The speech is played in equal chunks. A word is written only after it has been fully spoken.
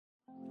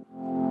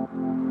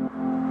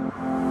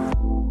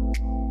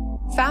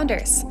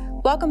Founders,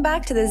 welcome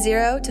back to the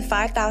 0 to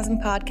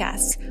 5,000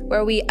 podcast,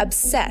 where we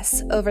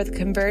obsess over the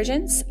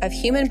convergence of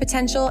human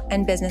potential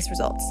and business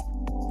results.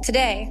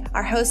 Today,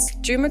 our hosts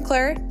Drew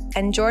McClure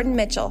and Jordan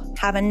Mitchell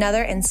have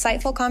another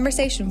insightful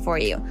conversation for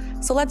you.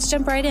 So let's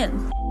jump right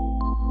in.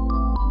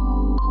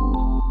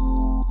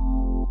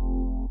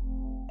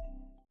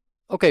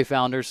 Okay,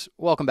 founders,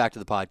 welcome back to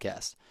the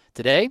podcast.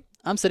 Today,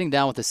 I'm sitting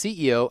down with the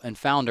CEO and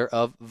founder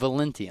of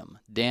Velentium,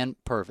 Dan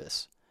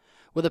Purvis.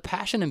 With a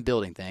passion in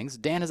building things,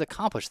 Dan has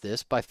accomplished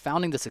this by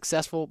founding the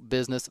successful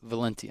business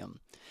Velentium.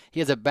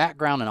 He has a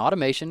background in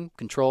automation,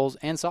 controls,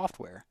 and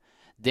software.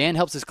 Dan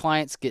helps his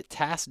clients get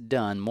tasks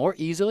done more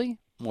easily,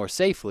 more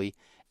safely,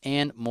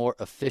 and more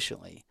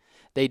efficiently.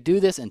 They do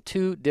this in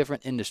two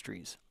different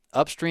industries,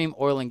 upstream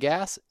oil and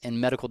gas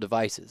and medical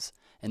devices.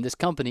 And this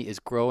company is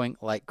growing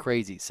like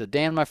crazy. So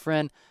Dan, my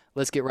friend,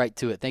 let's get right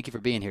to it. Thank you for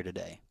being here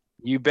today.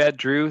 You bet,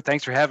 Drew.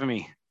 Thanks for having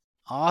me.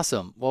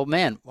 Awesome. Well,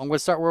 man, I'm going to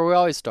start where we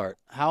always start.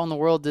 How in the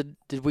world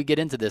did we get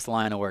into this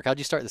line of work? How'd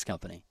you start this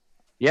company?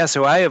 Yeah,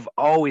 so I have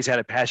always had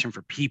a passion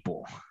for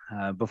people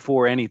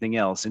before anything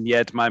else. And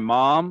yet my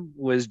mom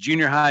was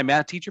junior high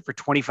math teacher for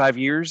 25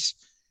 years.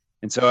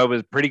 And so I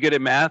was pretty good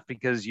at math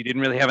because you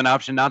didn't really have an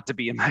option not to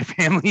be in my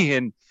family.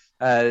 And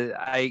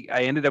I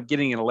ended up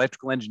getting an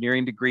electrical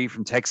engineering degree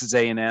from Texas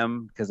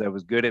A&M because I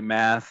was good at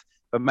math.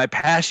 But my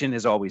passion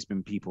has always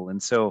been people.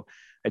 And so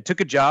I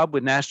took a job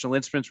with National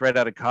Instruments right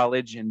out of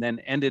college and then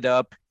ended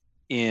up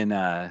in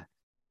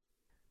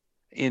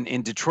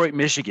Detroit,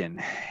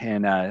 Michigan.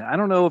 And I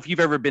don't know if you've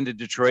ever been to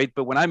Detroit,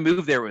 but when I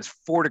moved there, it was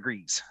 4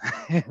 degrees.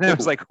 And I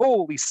was like,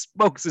 holy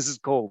smokes, this is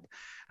cold.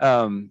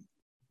 I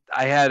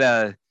had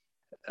a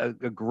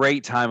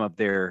great time up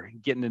there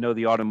getting to know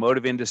the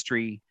automotive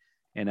industry.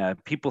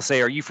 And people say,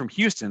 are you from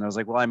Houston? I was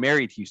like, well, I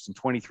married Houston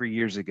 23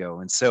 years ago.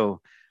 And so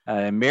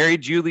I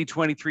married Julie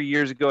 23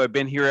 years ago. I've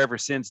been here ever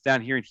since,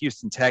 down here in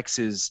Houston,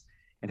 Texas,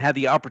 and had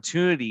the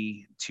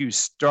opportunity to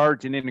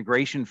start an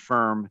integration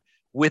firm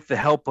with the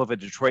help of a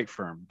Detroit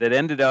firm that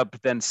ended up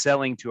then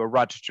selling to a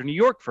Rochester, New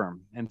York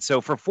firm. And so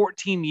for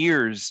 14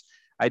 years,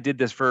 I did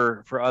this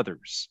for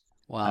others.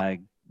 Wow. I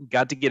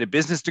got to get a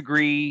business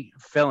degree,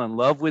 fell in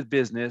love with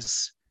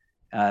business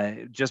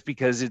just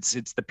because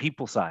it's the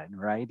people side,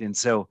 right? And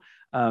so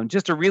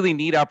just a really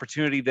neat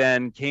opportunity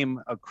then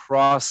came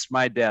across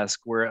my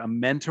desk where a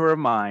mentor of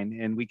mine,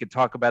 and we could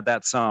talk about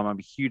that some, I'm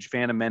a huge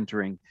fan of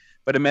mentoring,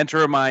 but a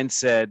mentor of mine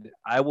said,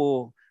 I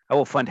will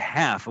fund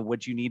half of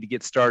what you need to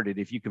get started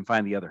if you can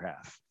find the other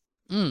half.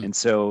 And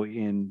so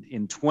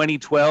in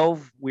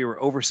 2012, we were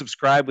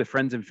oversubscribed with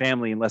friends and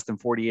family in less than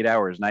 48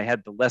 hours. And I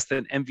had the less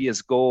than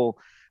envious goal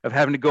of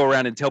having to go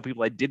around and tell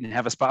people I didn't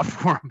have a spot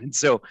for them. And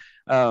so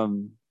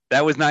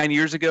that was 9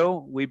 years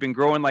ago. We've been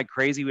growing like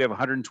crazy. We have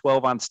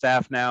 112 on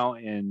staff now,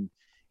 and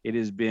it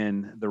has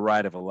been the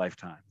ride of a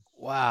lifetime.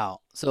 Wow.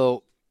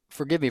 So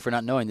forgive me for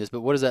not knowing this,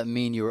 but what does that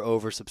mean you were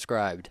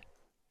oversubscribed?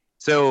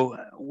 So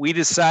we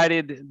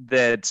decided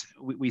that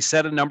we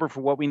set a number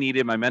for what we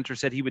needed. My mentor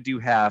said he would do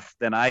half.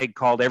 Then I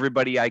called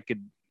everybody I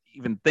could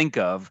even think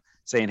of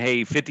saying,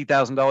 hey,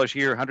 $50,000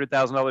 here,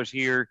 $100,000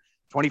 here,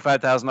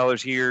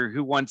 $25,000 here,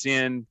 who wants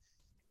in?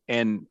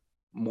 And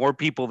more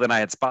people than I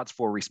had spots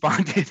for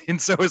responded.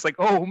 And so it's like,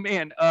 oh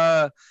man.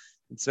 And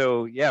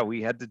so, yeah,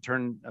 we had to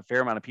turn a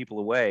fair amount of people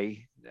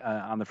away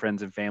on the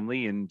friends and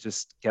family and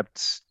just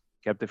kept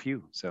a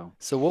few. So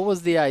what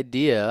was the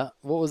idea?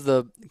 What was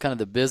the kind of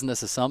the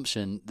business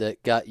assumption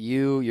that got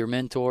you, your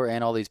mentor,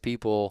 and all these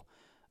people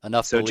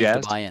enough belief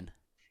to buy in?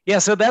 Yeah.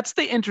 So that's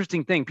the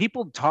interesting thing.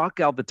 People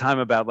talk all the time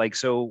about like,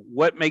 so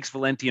what makes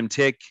Velentium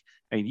tick?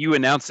 I mean, you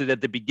announced it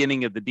at the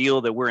beginning of the deal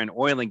that we're in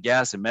oil and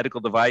gas and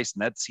medical device.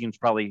 And that seems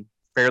probably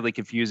fairly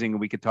confusing, and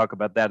we could talk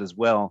about that as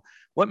well.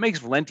 What makes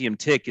Velentium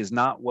tick is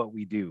not what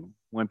we do.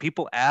 When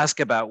people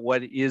ask about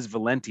what is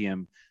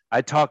Velentium,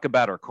 I talk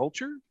about our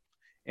culture.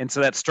 And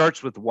so that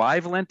starts with why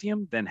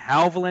Velentium, then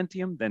how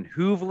Velentium, then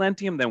who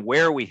Velentium, then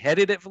where are we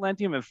headed at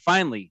Velentium, and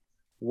finally,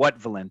 what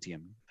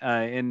Velentium.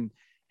 And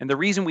the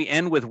reason we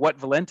end with what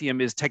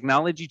Velentium is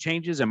technology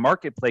changes and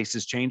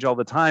marketplaces change all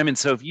the time. And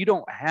so if you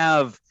don't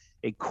have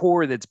a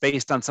core that's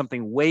based on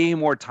something way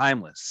more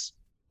timeless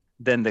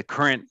than the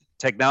current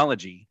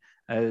technology,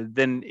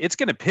 then it's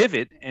going to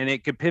pivot, and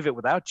it could pivot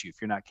without you if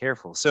you're not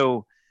careful.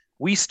 So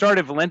we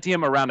started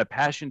Velentium around a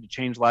passion to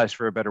change lives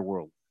for a better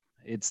world.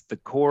 It's the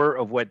core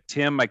of what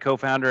Tim, my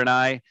co-founder, and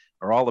I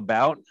are all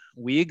about.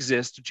 We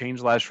exist to change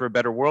lives for a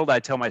better world. I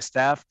tell my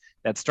staff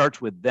that starts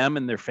with them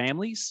and their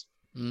families,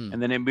 and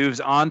then it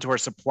moves on to our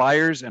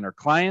suppliers and our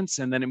clients,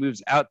 and then it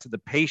moves out to the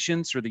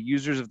patients or the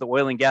users of the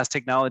oil and gas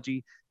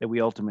technology that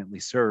we ultimately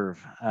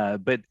serve.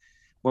 But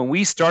when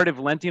we started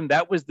Velentium,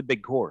 that was the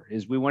big core,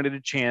 is we wanted a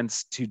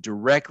chance to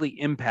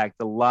directly impact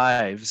the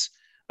lives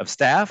of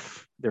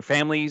staff, their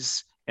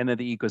families, and then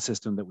the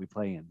ecosystem that we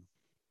play in.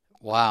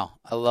 Wow.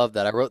 I love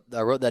that. I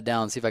wrote that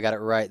down and see if I got it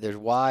right. There's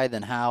why,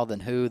 then how,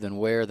 then who, then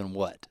where, then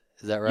what.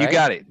 Is that right? You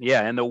got it.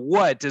 Yeah. And the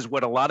what is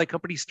what a lot of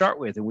companies start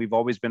with. And we've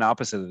always been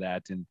opposite of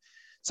that. And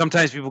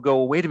sometimes people go,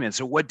 well, wait a minute.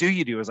 So what do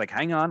you do? I was like,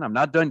 hang on, I'm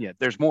not done yet.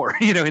 There's more,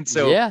 and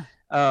so yeah.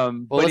 Well,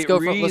 But let's it go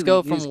from really is key.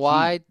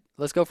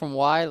 let's go from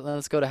why,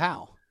 let's go to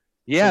how.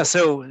 Yeah.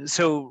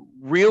 So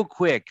real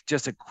quick,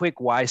 just a quick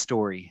why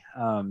story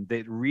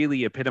that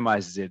really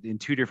epitomizes it in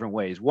two different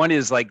ways. One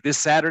is like this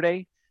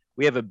Saturday,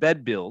 we have a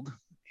bed build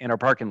in our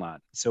parking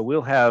lot. So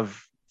we'll have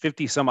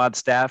 50 some odd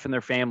staff and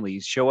their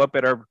families show up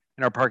at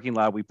in our parking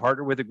lot. We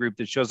partner with a group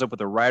that shows up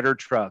with a Ryder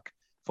truck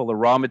full of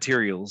raw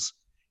materials.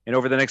 And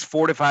over the next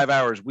 4 to 5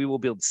 hours, we will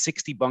build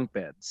 60 bunk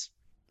beds.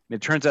 And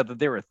it turns out that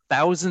there are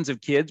thousands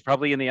of kids,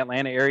 probably in the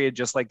Atlanta area,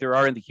 just like there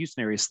are in the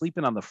Houston area,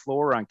 sleeping on the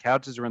floor, on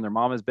couches, or in their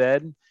mama's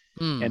bed.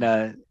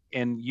 Hmm.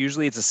 And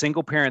usually it's a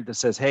single parent that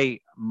says, hey,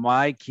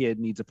 my kid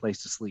needs a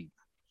place to sleep.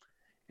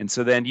 And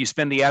so then you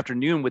spend the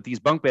afternoon with these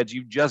bunk beds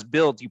you've just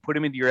built. You put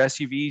them into your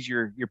SUVs,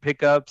 your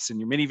pickups, and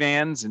your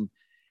minivans, and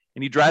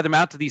you drive them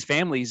out to these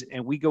families,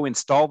 and we go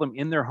install them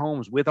in their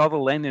homes with all the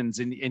linens,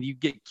 and you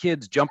get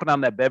kids jumping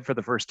on that bed for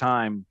the first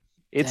time.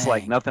 It's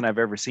like Dang. nothing I've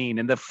ever seen.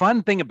 And the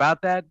fun thing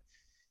about that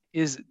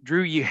is,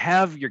 Drew, you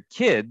have your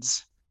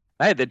kids.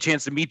 I had the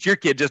chance to meet your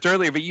kid just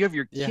earlier, but you have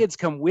your kids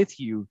come with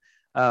you.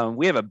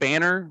 We have a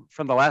banner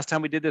from the last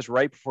time we did this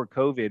right before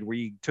COVID where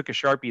you took a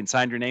Sharpie and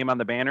signed your name on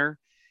the banner.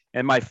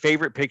 And my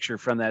favorite picture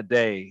from that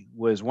day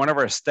was one of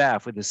our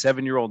staff with a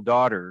 7-year-old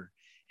daughter,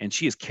 and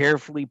she is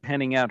carefully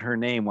penning out her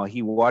name while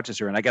he watches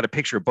her. And I got a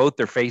picture of both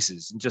their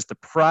faces and just the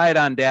pride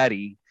on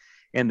daddy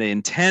and the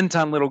intent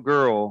on little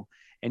girl.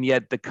 And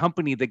yet the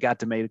company that got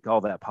to make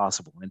all that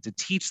possible and to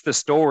teach the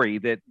story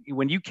that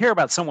when you care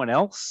about someone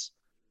else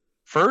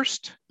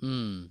first,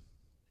 you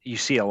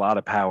see a lot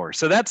of power.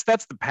 So that's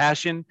the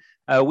passion.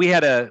 We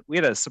had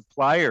a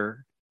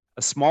supplier,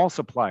 a small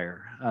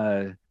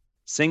supplier,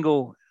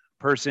 single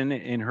person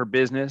in her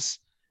business.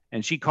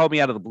 And she called me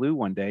out of the blue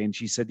one day and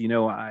she said,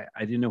 I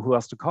didn't know who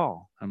else to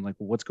call. I'm like,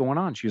 well, what's going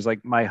on? She was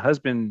like, my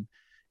husband,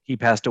 he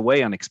passed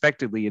away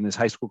unexpectedly in his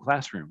high school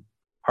classroom,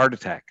 heart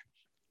attack.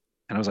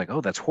 And I was like,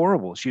 oh, that's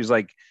horrible. She was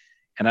like,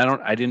 and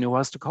I didn't know who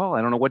else to call.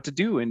 I don't know what to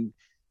do. And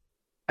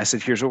I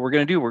said, here's what we're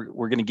going to do.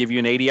 We're going to give you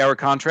an 80-hour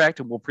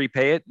contract and we'll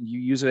prepay it. And you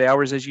use the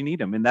hours as you need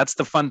them. And that's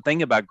the fun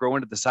thing about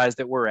growing to the size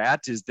that we're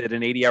at, is that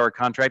an 80-hour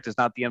contract is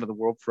not the end of the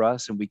world for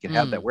us. And we can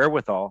have that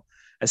wherewithal.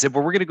 I said,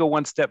 well, we're going to go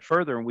one step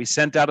further. And we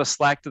sent out a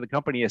Slack to the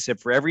company. I said,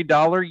 for every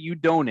dollar you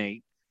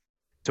donate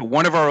to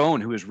one of our own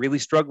who is really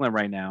struggling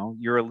right now,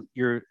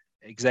 your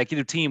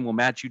executive team will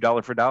match you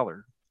dollar for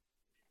dollar.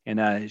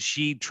 And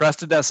she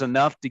trusted us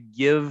enough to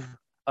give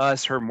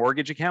us her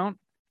mortgage account.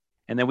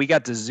 And then we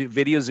got to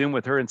video Zoom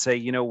with her and say,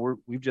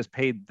 we've just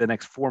paid the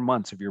next 4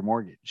 months of your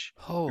mortgage.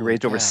 We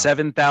raised over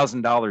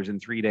 $7,000 in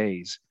 3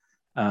 days,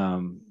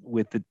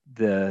 with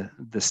the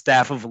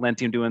staff of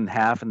Velentium doing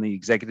half and the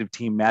executive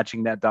team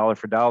matching that dollar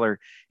for dollar.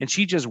 And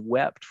she just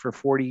wept for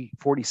 40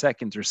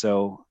 seconds or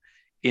so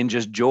in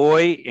just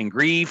joy and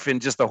grief and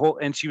just the whole.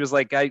 And she was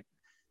like,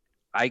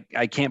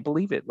 I can't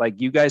believe it. Like,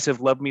 you guys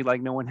have loved me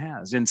like no one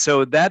has. And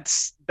so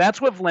that's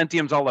what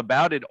Velentium's all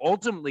about. It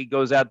ultimately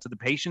goes out to the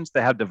patients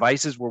that have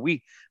devices where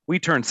we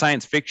turn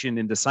science fiction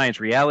into science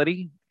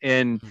reality.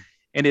 And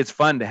it's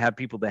fun to have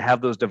people that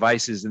have those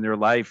devices and their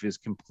life is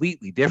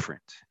completely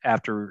different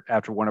after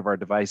one of our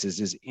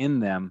devices is in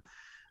them,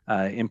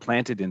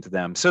 implanted into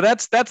them. So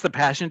that's the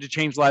passion, to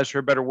change lives for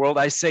a better world.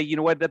 I say, you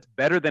know what, that's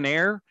better than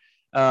air.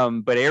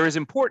 But air is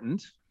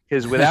important,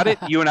 because without it,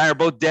 you and I are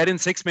both dead in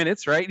 6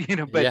 minutes, right?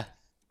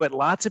 But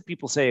lots of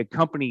people say a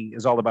company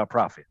is all about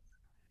profit.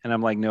 And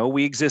I'm like, no,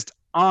 we exist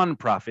on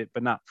profit,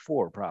 but not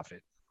for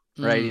profit,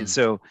 right? And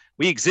so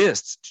we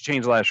exist to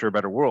change lives for a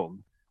better world.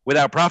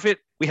 Without profit,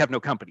 we have no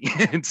company.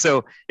 And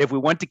so if we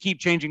want to keep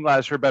changing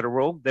lives for a better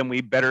world, then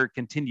we better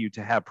continue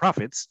to have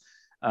profits.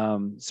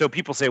 So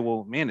people say,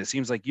 well, man, it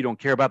seems like you don't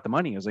care about the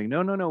money. I was like,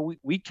 no,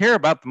 we care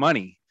about the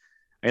money.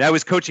 And I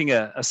was coaching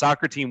a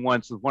soccer team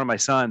once with one of my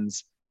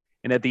sons.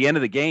 And at the end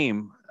of the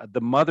game,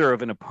 the mother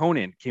of an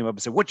opponent came up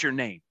and said, what's your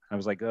name? I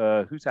was like,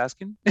 who's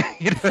asking?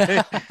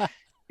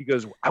 He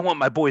goes, I want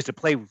my boys to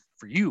play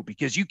for you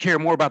because you care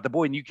more about the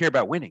boy than you care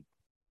about winning.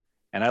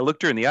 And I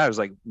looked her in the eye. I was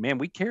like, man,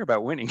 we care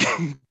about winning,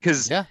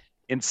 because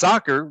in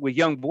soccer with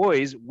young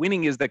boys,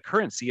 winning is the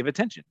currency of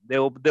attention.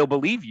 They'll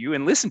believe you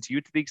and listen to you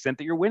to the extent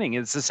that you're winning.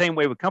 And it's the same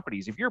way with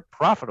companies. If you're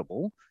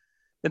profitable,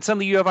 then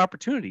suddenly you have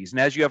opportunities. And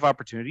as you have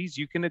opportunities,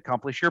 you can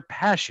accomplish your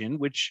passion,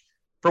 which,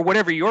 for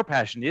whatever your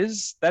passion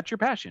is, that's your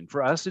passion.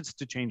 For us, it's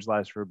to change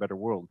lives for a better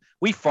world.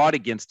 We fought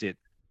against it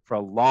for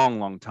a long,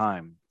 long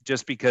time,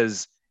 just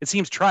because it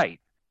seems trite.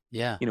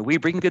 Yeah. We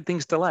bring good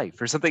things to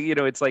life or something,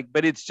 it's like,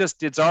 but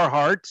it's our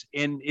heart.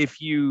 And if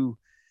you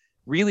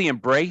really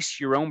embrace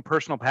your own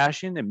personal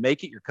passion and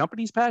make it your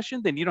company's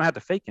passion, then you don't have to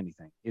fake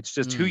anything. It's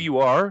just who you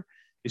are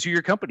is who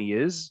your company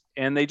is,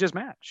 and they just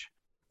match.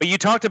 But you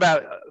talked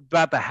about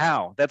the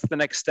how. That's the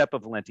next step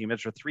of Velentium.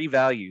 It's for 3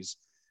 values.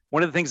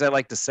 One of the things I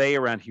like to say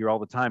around here all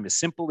the time is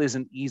simple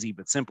isn't easy,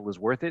 but simple is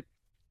worth it.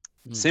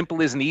 Simple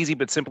isn't easy,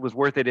 but simple is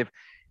worth it.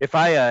 If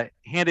I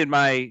handed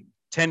my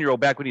 10-year-old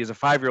back when he was a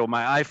 5-year-old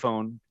my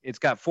iPhone, it's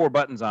got 4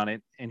 buttons on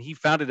it, and he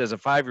found it as a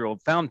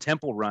 5-year-old, found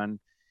Temple Run,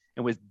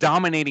 and was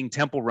dominating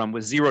Temple Run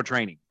with 0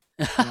 training.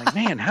 I'm like,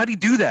 man, how do you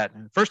do that?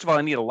 First of all,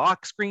 I need a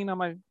lock screen on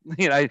my,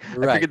 I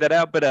Right. figured that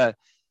out. But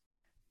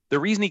the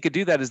reason he could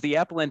do that is the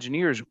Apple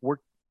engineers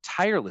worked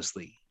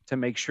tirelessly to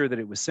make sure that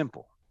it was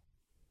simple,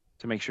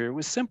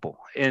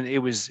 and it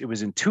was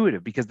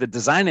intuitive, because the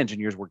design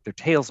engineers worked their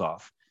tails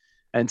off.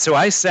 And so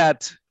I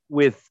sat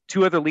with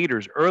two other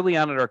leaders early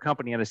on at our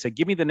company, and I said,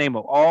 give me the name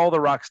of all the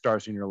rock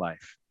stars in your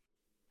life,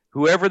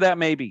 whoever that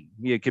may be.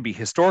 It could be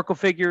historical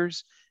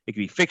figures, it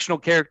could be fictional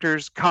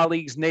characters,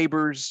 colleagues,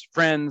 neighbors,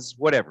 friends,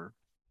 whatever.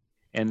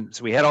 And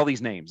so we had all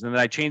these names, and then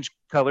I changed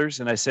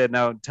colors, and I said,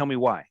 now tell me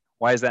why.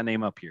 Why is that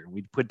name up here?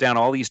 We put down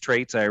all these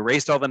traits. I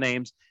erased all the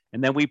names,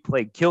 and then we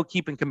played kill,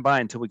 keep, and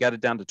combine until we got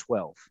it down to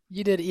 12.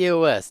 You did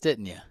EOS,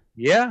 didn't you?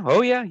 Yeah.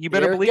 Oh, yeah. You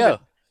better There we believe go. it.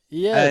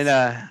 Yes. And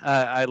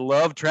I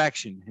love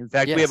Traction. In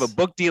fact, we have a Yes.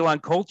 book deal on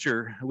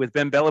culture with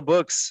Ben Bella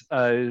Books,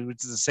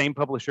 which is the same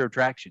publisher of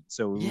Traction.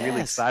 So we're really Yes.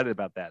 excited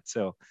about that.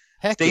 So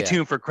Heck stay yeah.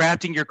 tuned for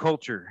Crafting Your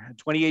Culture,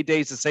 28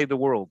 Days to Save the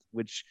World,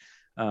 which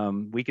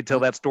we could tell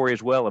that story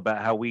as well,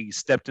 about how we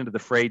stepped into the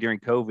fray during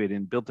COVID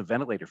and built a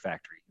ventilator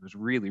factory. It was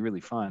really,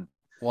 really fun.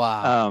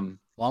 Wow.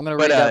 Well, I'm going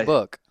to but, read that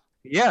book.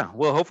 Yeah,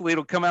 well, hopefully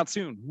it'll come out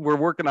soon. We're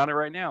working on it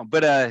right now.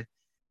 But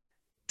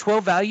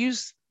 12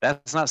 values,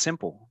 that's not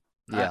simple.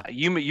 Yeah.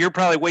 You're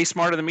probably way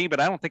smarter than me, but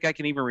I don't think I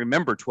can even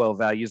remember 12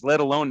 values, let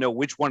alone know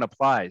which one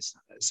applies.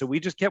 So we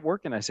just kept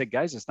working. I said,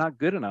 guys, it's not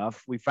good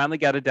enough. We finally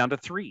got it down to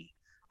 3.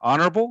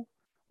 Honorable,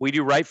 we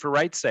do right for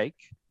right's sake.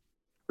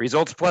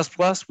 Results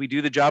plus, we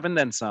do the job and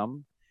then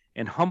some.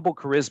 And humble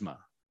charisma.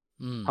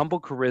 Humble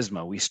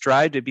charisma. We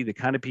strive to be the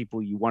kind of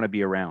people you want to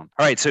be around.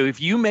 All right. So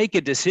if you make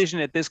a decision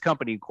at this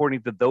company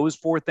according to those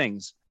 4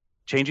 things,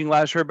 changing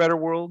lives for a better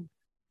world,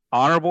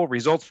 honorable,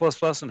 results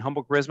plus, and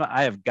humble charisma,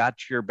 I have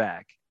got your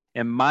back.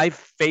 And my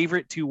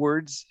favorite 2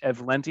 words at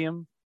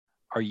Velentium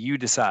are you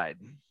decide.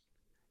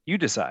 You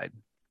decide.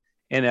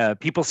 And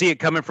people see it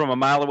coming from a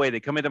mile away. They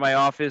come into my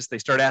office, they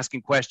start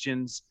asking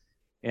questions.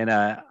 And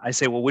I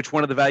say, well, which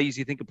one of the values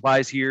do you think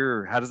applies here?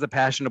 Or how does the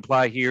passion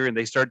apply here? And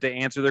they start to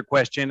answer their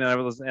question.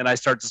 And I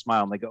start to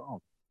smile. And they go,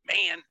 oh,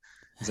 man.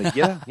 It's like,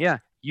 yeah,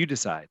 you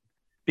decide.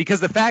 Because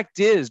the fact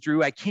is,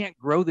 Drew, I can't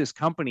grow this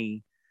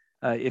company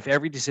if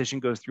every decision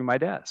goes through my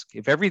desk.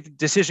 If every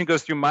decision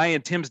goes through my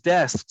and Tim's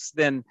desks,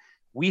 then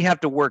we have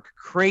to work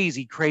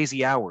crazy,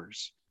 crazy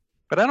hours.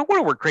 But I don't want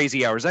to work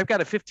crazy hours. I've got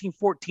a 15,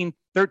 14,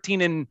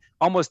 13, and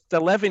almost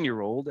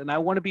 11-year-old, and I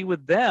want to be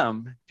with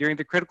them during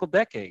the critical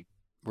decade.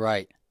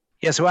 Right.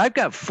 Yeah, so I've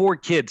got 4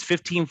 kids,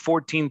 15,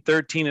 14,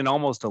 13, and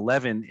almost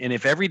 11. And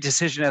if every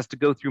decision has to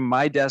go through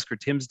my desk or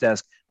Tim's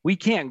desk, we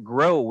can't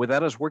grow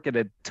without us working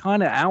a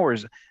ton of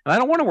hours. And I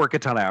don't want to work a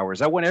ton of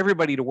hours. I want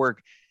everybody to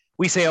work.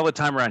 We say all the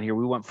time around here,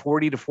 we want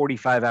 40 to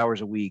 45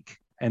 hours a week,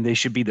 and they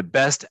should be the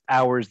best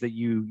hours that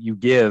you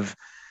give.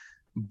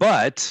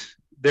 But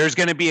there's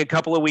going to be a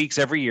couple of weeks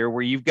every year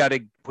where you've got to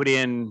put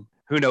in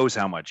who knows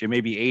how much. It may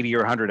be 80 or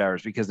 100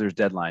 hours because there's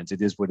deadlines.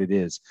 It is what it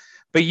is.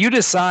 But You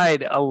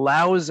Decide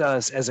allows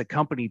us as a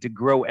company to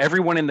grow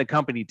everyone in the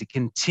company, to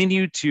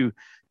continue to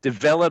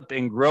develop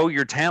and grow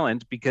your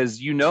talent,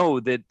 because you know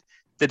that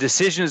the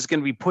decision is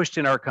going to be pushed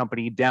in our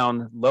company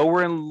down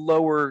lower and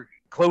lower,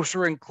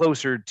 closer and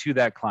closer to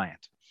that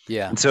client.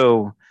 Yeah. And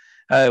so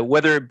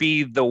whether it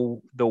be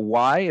the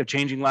why of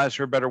changing lives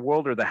for a better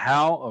world, or the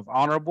how of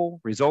honorable,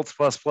 results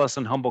plus,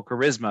 and humble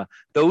charisma,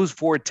 those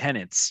 4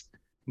 tenets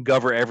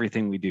govern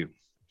everything we do.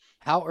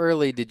 How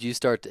early did you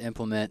start to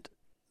implement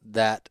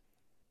that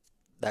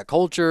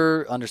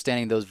culture,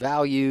 understanding those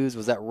values?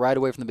 Was that right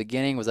away from the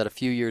beginning? Was that a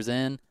few years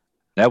in?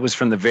 That was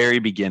from the very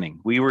beginning.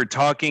 We were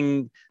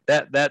talking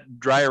that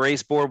dry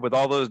erase board with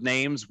all those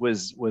names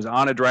was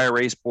on a dry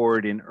erase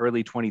board in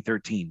early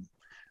 2013,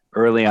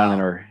 early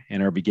on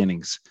in our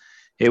beginnings.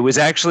 It was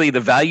actually, the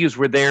values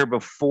were there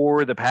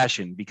before the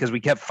passion, because we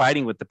kept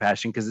fighting with the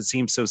passion because it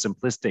seems so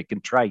simplistic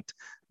and trite,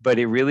 but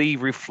it really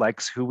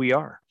reflects who we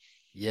are.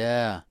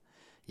 Yeah.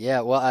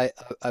 Yeah. Well,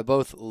 I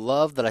both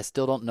love that I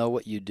still don't know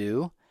what you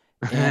do,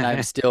 and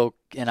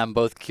I'm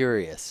both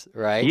curious,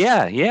 right?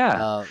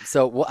 Yeah.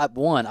 So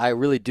one, I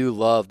really do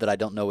love that I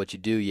don't know what you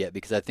do yet,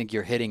 because I think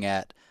you're hitting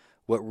at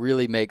what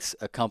really makes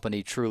a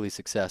company truly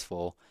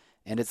successful,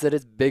 and it's that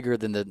it's bigger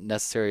than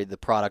the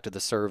product or the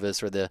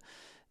service or the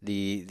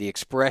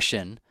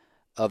expression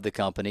of the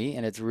company,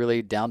 and it's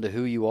really down to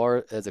who you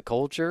are as a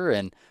culture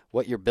and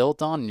what you're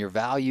built on and your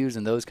values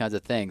and those kinds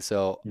of things.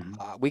 So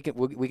we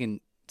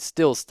can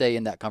still stay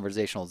in that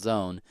conversational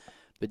zone,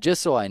 but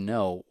just so I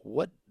know,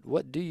 what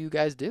do you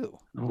guys do?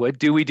 What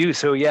do we do?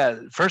 So yeah,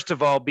 first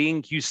of all,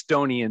 being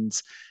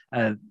Houstonians,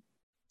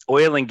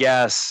 oil and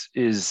gas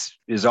is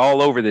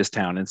all over this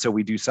town, and so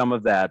we do some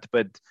of that.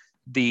 But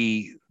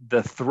the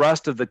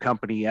thrust of the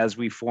company as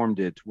we formed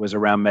it was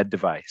around med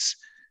device.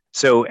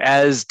 So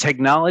as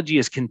technology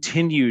has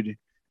continued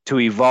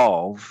to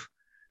evolve,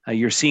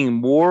 you're seeing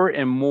more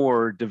and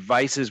more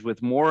devices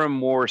with more and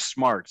more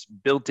smarts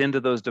built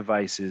into those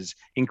devices,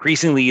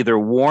 increasingly either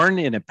worn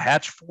in a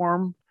patch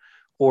form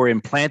or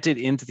implanted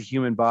into the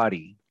human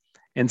body.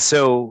 And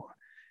so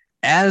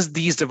as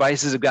these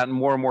devices have gotten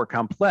more and more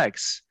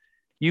complex,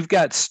 you've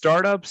got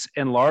startups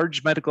and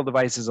large medical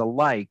devices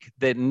alike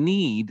that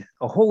need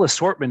a whole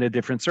assortment of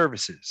different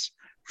services,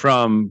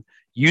 from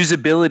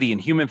usability and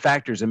human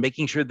factors and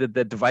making sure that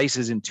the device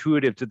is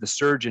intuitive to the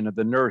surgeon or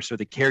the nurse or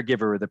the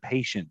caregiver or the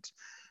patient,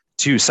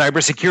 to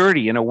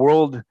cybersecurity in a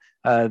world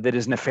that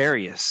is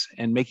nefarious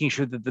and making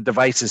sure that the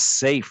device is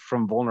safe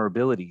from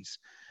vulnerabilities,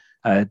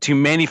 to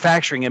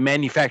manufacturing and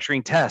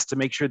manufacturing tests to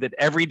make sure that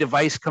every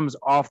device comes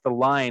off the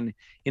line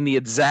in the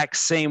exact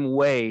same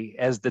way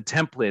as the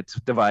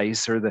template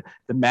device or the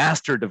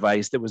master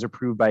device that was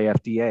approved by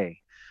FDA.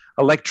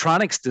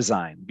 Electronics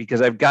design,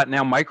 because I've got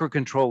now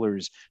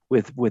microcontrollers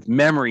with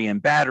memory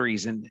and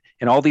batteries and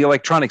all the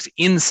electronics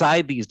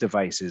inside these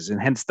devices,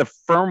 and hence the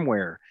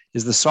firmware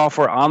is the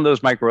software on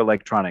those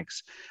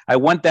microelectronics. I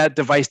want that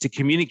device to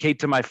communicate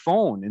to my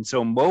phone, and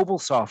so mobile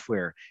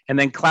software and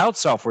then cloud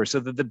software so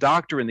that the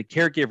doctor and the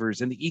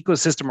caregivers and the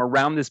ecosystem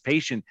around this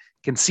patient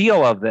can see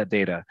all of that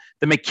data.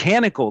 The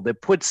mechanical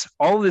that puts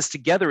all of this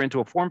together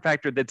into a form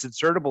factor that's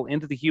insertable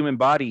into the human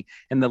body,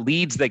 and the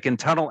leads that can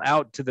tunnel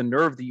out to the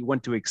nerve that you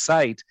want to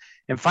excite.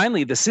 And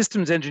finally, the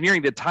systems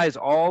engineering that ties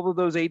all of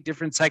those 8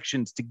 different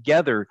sections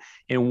together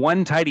in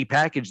one tidy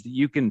package that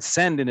you can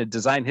send in a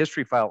design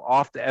history file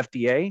off to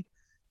FDA.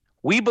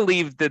 We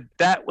believed that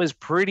that was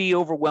pretty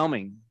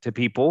overwhelming to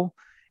people.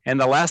 And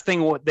the last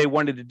thing what they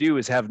wanted to do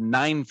is have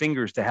 9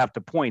 fingers to have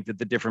to point at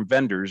the different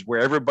vendors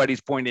where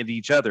everybody's pointing at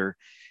each other.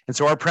 And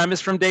so our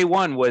premise from day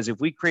one was, if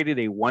we created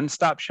a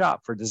one-stop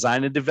shop for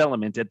design and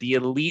development at the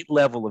elite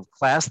level of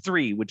class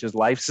 3, which is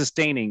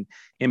life-sustaining,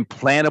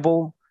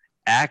 implantable,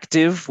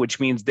 active, which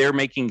means they're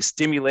making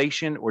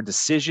stimulation or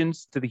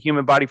decisions to the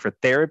human body for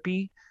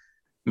therapy,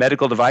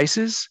 medical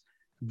devices,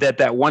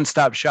 that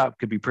one-stop shop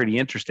could be pretty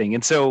interesting.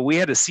 And so we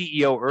had a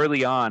CEO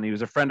early on. He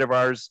was a friend of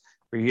ours,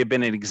 where he had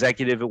been an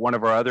executive at one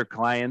of our other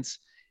clients.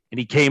 And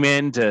he came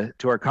in to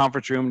our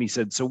conference room and he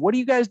said, "So what do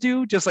you guys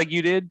do?" Just like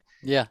you did.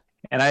 Yeah.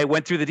 And I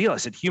went through the deal. I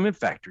said, human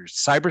factors,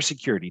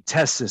 cybersecurity,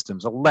 test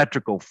systems,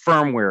 electrical,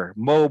 firmware,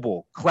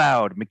 mobile,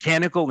 cloud,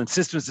 mechanical, and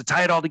systems to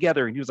tie it all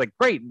together. And he was like,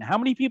 "Great. And how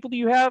many people do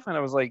you have?" And I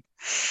was like,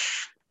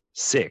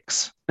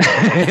 6.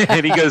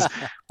 And he goes,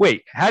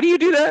 "Wait, how do you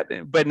do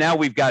that?" But now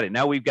we've got it.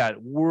 Now we've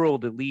got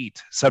world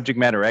elite subject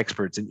matter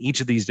experts in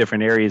each of these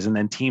different areas, and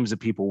then teams of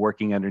people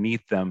working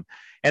underneath them.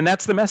 And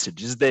that's the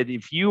message, is that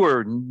if you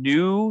are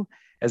new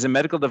as a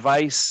medical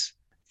device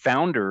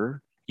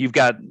founder, you've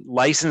got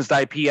licensed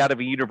IP out of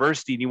a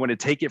university and you want to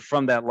take it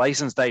from that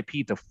licensed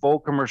IP to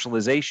full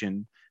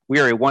commercialization, we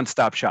are a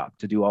one-stop shop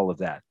to do all of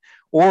that.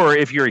 Or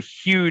if you're a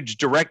huge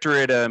director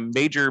at a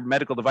major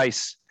medical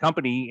device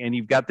company and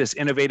you've got this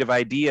innovative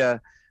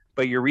idea,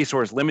 but your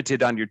resource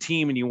limited on your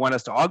team and you want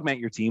us to augment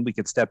your team, we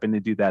could step in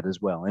and do that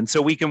as well. And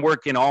so we can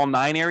work in all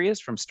 9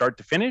 areas from start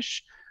to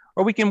finish,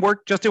 or we can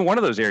work just in one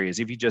of those areas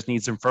if you just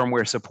need some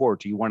firmware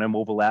support, or you want a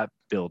mobile app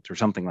built or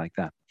something like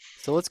that.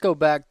 So let's go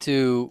back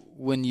to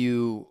when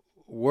you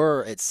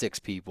were at 6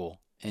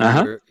 people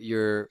and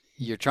you're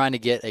trying to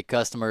get a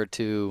customer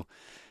to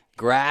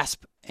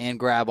grasp and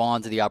grab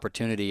onto the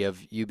opportunity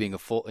of you being a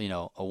full,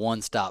 a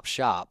one-stop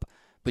shop,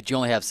 but you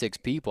only have 6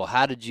 people.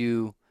 How did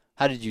you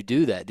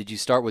do that? Did you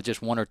start with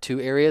just 1 or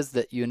 2 areas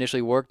that you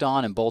initially worked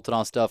on and bolted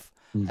on stuff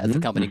as the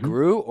company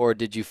grew, or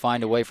did you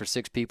find a way for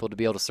 6 people to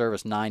be able to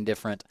service 9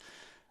 different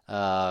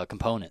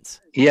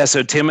components? Yeah,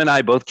 so Tim and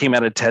I both came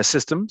out of test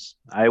systems.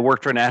 I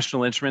worked for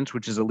National Instruments,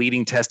 which is a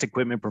leading test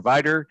equipment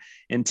provider,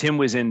 and Tim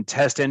was in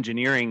test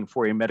engineering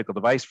for a medical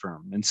device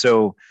firm. And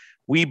so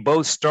we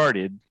both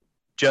started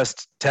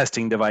just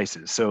testing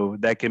devices. So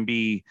that can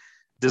be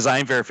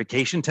design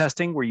verification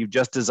testing, where you've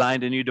just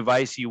designed a new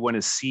device, you want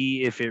to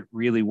see if it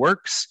really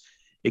works.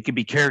 It could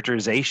be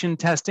characterization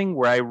testing,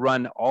 where I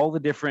run all the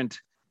different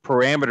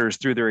parameters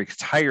through their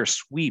entire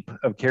sweep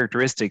of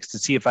characteristics to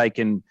see if I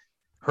can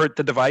hurt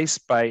the device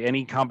by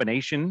any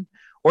combination.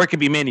 Or it could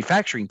be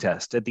manufacturing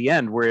test at the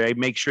end, where I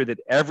make sure that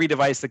every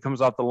device that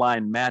comes off the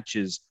line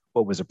matches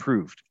what was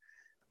approved.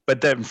 But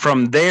then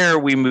from there,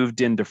 we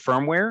moved into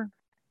firmware.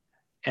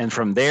 And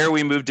from there,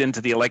 we moved into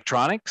the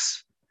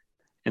electronics.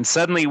 And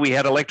suddenly we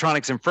had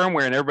electronics and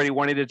firmware, and everybody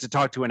wanted it to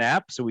talk to an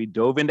app. So we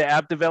dove into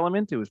app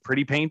development. It was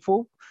pretty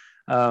painful.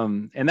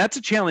 And that's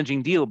a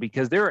challenging deal,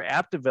 because there are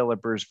app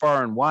developers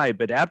far and wide,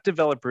 but app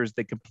developers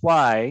that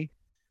comply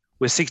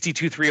with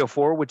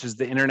 62304, which is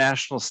the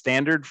international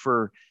standard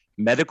for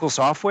medical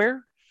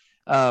software.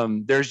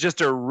 There's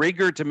just a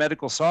rigor to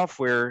medical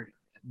software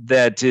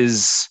that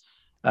is,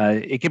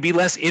 it can be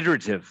less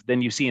iterative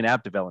than you see in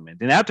app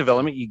development. In app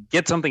development, you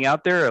get something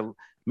out there, a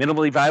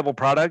minimally viable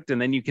product,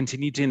 and then you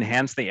continue to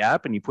enhance the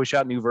app and you push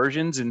out new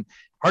versions. And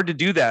hard to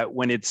do that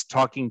when it's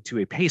talking to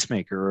a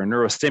pacemaker or a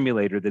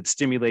neurostimulator that's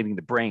stimulating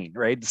the brain,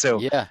 right? So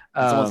yeah,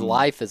 someone's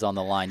life is on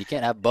the line. You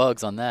can't have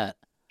bugs on that.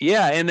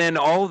 Yeah, and then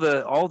all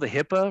the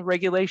HIPAA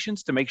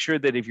regulations to make sure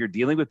that if you're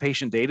dealing with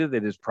patient data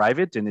that is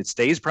private and it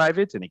stays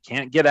private and it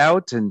can't get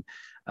out, and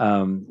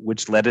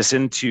which led us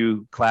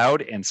into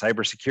cloud and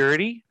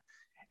cybersecurity.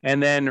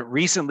 And then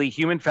recently,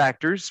 human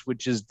factors,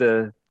 which is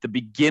the the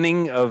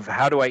beginning of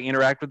how do I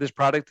interact with this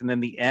product, and then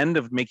the end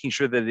of making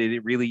sure that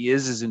it really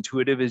is as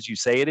intuitive as you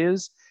say it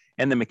is,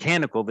 and the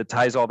mechanical that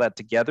ties all that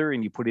together,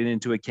 and you put it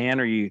into a can,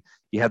 or you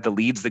have the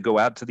leads that go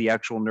out to the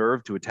actual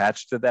nerve to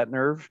attach to that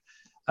nerve.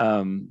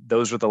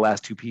 Those are the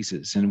last two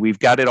pieces, and we've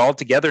got it all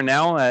together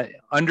now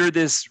under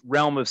this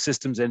realm of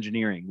systems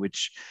engineering,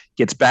 which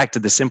gets back to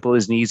the simple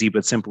isn't easy,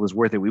 but simple is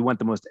worth it. We want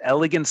the most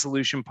elegant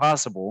solution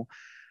possible,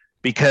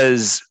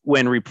 because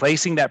when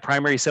replacing that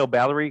primary cell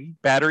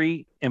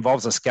battery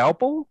involves a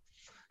scalpel,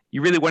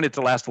 you really want it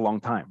to last a long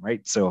time,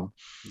 right? So,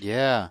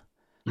 Yeah.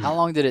 How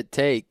long did it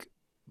take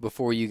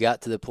before you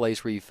got to the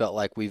place where you felt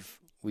like we've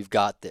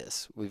got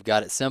this, we've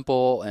got it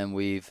simple, and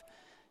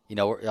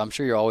I'm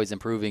sure you're always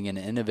improving and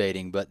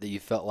innovating, but that you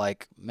felt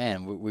like,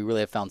 man, we really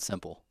have found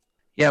simple.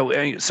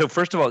 Yeah. So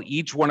first of all,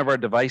 each one of our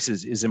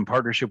devices is in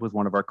partnership with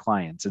one of our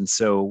clients. And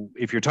so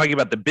if you're talking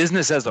about the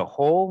business as a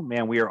whole,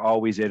 man, we are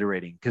always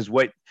iterating, because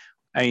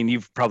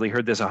you've probably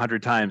heard this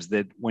 100 times,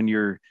 that when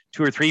you're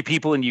 2 or 3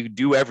 people and you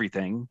do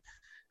everything,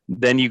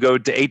 then you go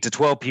to 8 to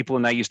 12 people,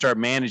 and now you start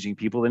managing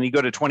people. Then you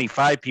go to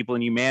 25 people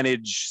and you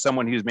manage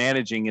someone who's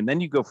managing. And then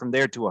you go from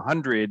there to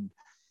 100.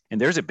 And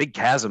there's a big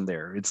chasm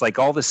there. It's like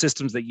all the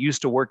systems that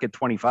used to work at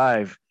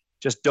 25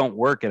 just don't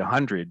work at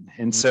 100.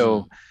 And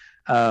so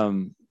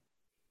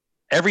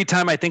every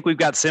time I think we've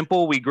got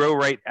simple, we grow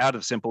right out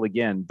of simple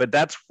again. But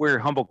that's where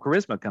humble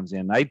charisma comes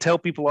in. I tell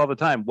people all the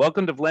time,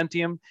 welcome to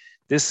Velentium.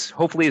 This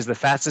hopefully is the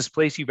fastest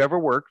place you've ever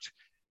worked.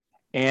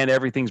 And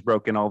everything's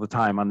broken all the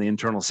time on the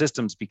internal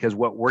systems, because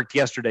what worked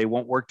yesterday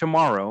won't work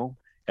tomorrow.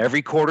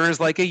 Every quarter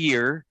is like a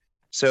year.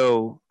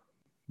 So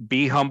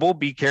be humble,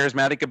 be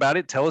charismatic about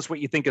it. Tell us what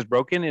you think is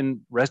broken,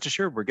 and rest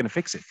assured, we're going to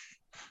fix it.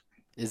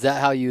 Is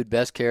that how you would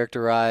best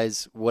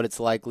characterize what it's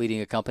like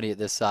leading a company at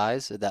this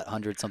size, at that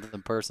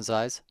 100-something person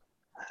size?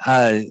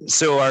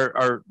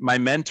 So my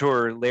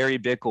mentor, Larry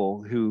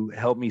Bickle, who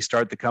helped me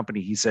start the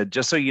company, he said,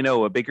 just so you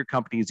know, a bigger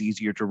company is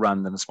easier to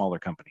run than a smaller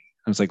company.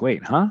 I was like,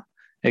 wait, huh?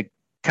 It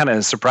kind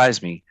of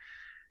surprised me.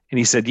 And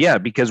he said, yeah,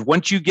 because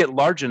once you get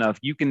large enough,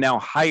 you can now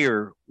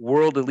hire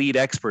world elite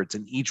experts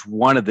in each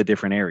one of the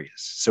different areas.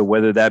 So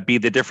whether that be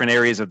the different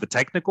areas of the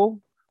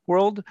technical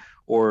world,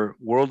 or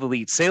world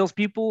elite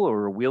salespeople,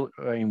 or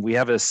we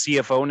have a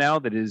CFO now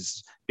that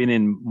has been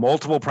in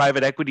multiple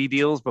private equity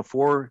deals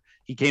before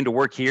he came to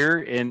work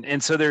here.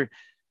 And so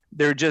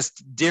they're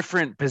just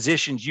different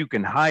positions you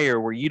can hire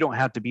where you don't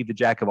have to be the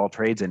jack of all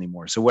trades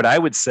anymore. So what I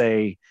would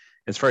say,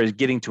 as far as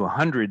getting to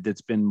 100,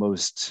 that's been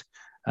most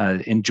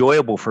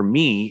enjoyable for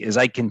me, is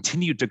I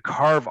continue to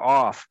carve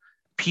off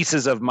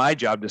pieces of my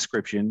job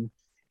description.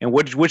 And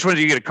which ones are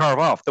you going to carve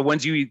off? The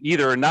ones you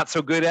either are not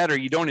so good at or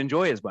you don't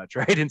enjoy as much,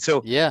 right? And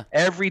so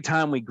every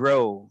time we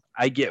grow,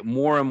 I get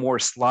more and more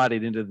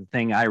slotted into the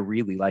thing I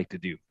really like to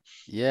do.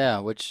 Yeah,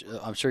 which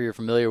I'm sure you're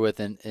familiar with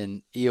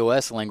in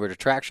EOS language,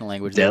 attraction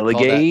language.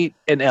 Delegate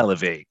and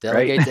elevate.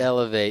 Delegate right? to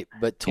elevate,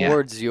 but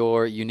towards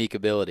your unique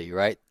ability,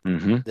 right?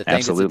 Mm-hmm. The thing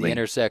Absolutely. that's at the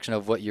intersection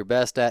of what you're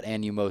best at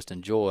and you most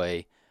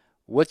enjoy.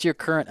 What's your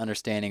current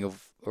understanding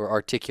of or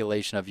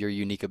articulation of your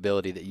unique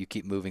ability that you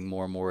keep moving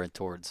more and more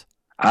towards?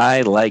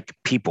 I like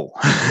people.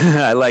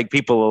 I like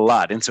people a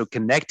lot. And so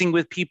connecting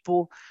with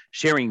people,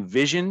 sharing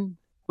vision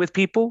with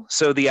people.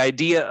 So the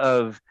idea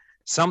of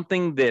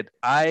something that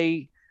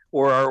I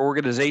or our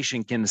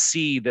organization can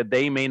see that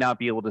they may not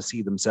be able to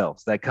see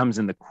themselves. That comes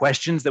in the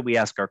questions that we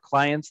ask our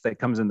clients. That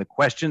comes in the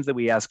questions that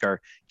we ask our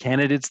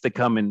candidates that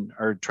come and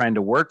are trying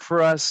to work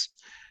for us.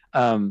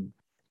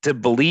 To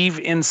believe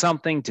in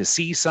something, to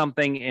see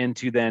something, and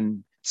to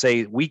then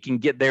say we can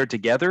get there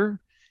together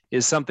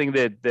is something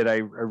that I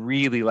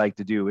really like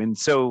to do. And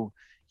so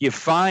you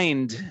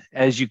find,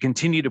 as you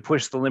continue to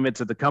push the limits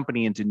of the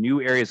company into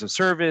new areas of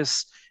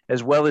service,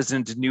 as well as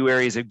into new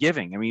areas of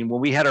giving. I mean, when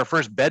we had our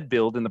first bed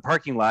build in the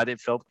parking lot, it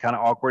felt kind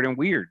of awkward and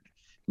weird.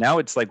 Now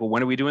it's like, well,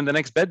 when are we doing the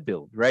next bed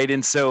build, right?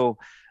 And so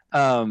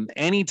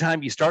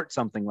anytime you start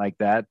something like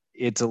that,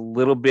 it's a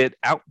little bit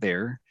out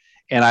there.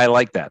 And I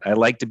like that. I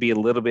like to be a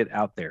little bit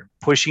out there,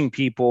 pushing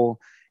people,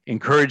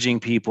 encouraging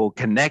people,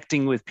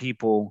 connecting with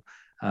people,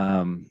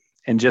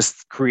 and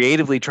just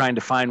creatively trying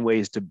to find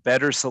ways to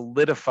better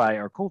solidify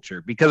our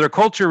culture, because our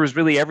culture was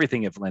really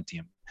everything at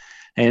Velentium.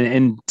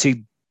 And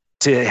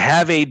to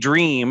have a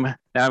dream,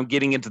 now I'm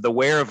getting into the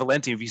where of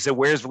Velentium. If you said,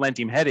 where's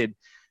Velentium headed?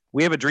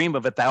 We have a dream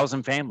of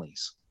 1,000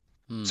 families.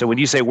 So when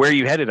you say, where are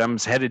you headed? I'm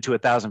headed to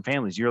 1,000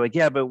 families. You're like,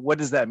 yeah, but what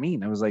does that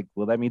mean? I was like,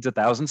 well, that means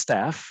 1,000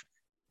 staff.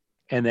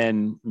 And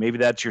then maybe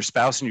that's your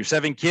spouse and your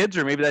 7 kids,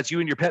 or maybe that's you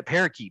and your pet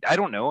parakeet. I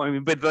don't know. I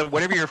mean, but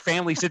whatever your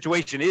family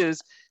situation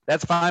is,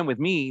 that's fine with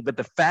me. But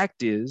the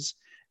fact is,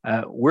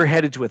 we're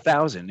headed to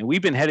 1,000, and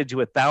we've been headed to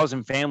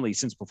 1,000 families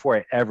since before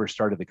I ever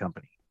started the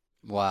company.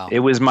 Wow. It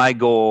was my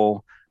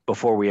goal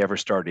before we ever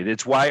started.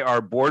 It's why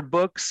our board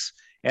books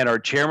and our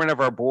chairman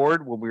of our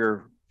board, when we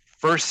were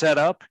first set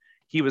up,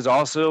 he was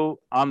also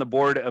on the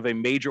board of a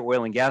major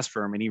oil and gas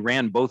firm, and he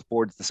ran both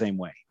boards the same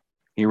way.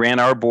 He ran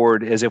our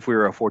board as if we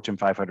were a Fortune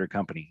 500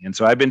 company. And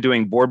so I've been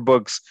doing board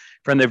books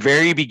from the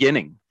very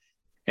beginning.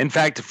 In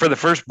fact, for the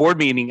first board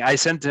meeting, I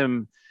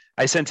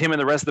I sent him and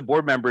the rest of the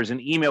board members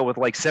an email with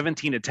like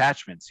 17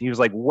 attachments. He was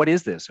like, "What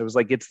is this?" I was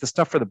like, "It's the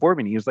stuff for the board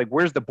meeting." He was like,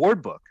 "Where's the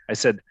board book?" I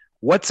said,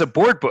 "What's a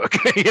board book?"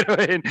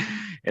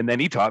 And then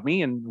he taught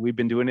me, and we've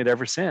been doing it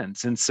ever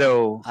since. And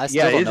so, I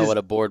still don't know what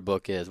a board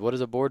book is. What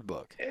is a board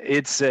book?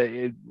 It's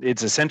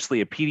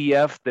essentially a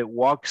PDF that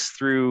walks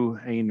through.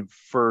 I mean,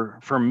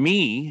 for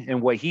me,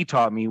 and what he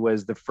taught me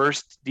was the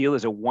first deal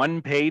is a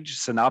 1-page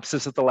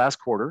synopsis of the last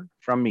quarter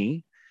from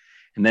me.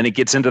 And then it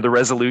gets into the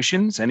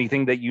resolutions,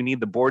 anything that you need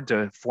the board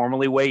to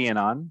formally weigh in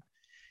on.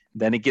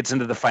 Then it gets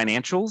into the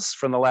financials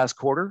from the last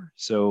quarter.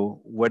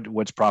 So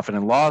what's profit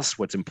and loss,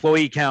 what's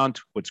employee count,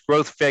 what's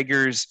growth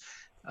figures.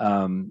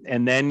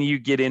 And then you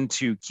get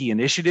into key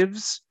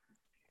initiatives.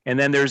 And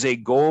then there's a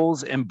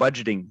goals and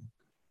budgeting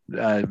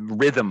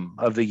rhythm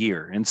of the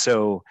year. And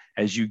so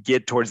as you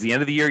get towards the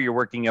end of the year, you're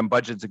working on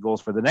budgets and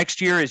goals for the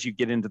next year. As you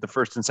get into the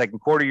first and second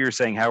quarter, you're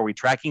saying, how are we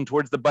tracking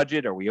towards the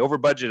budget? Are we over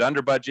budget,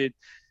 under budget?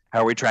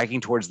 How are we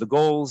tracking towards the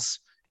goals?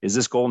 Is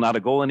this goal not a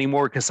goal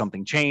anymore because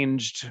something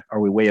changed? Are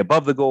we way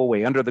above the goal,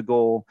 way under the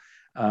goal?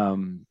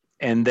 And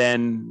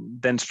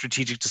then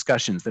strategic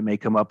discussions that may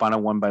come up on a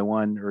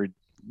one-by-one or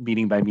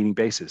meeting-by-meeting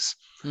basis.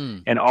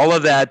 And all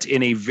of that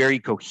in a very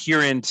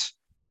coherent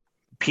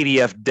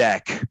PDF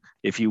deck,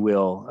 if you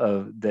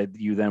will, that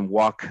you then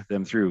walk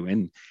them through.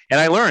 And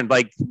I learned,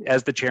 like,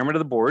 as the chairman of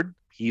the board,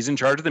 he's in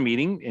charge of the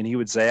meeting, and he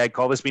would say, "I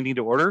call this meeting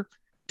to order,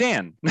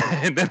 Dan."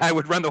 And then I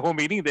would run the whole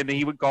meeting, then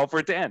he would call for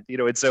it to end,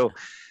 and so,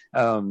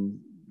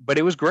 but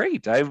it was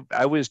great.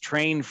 I was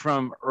trained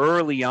from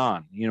early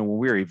on, when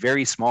we were a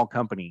very small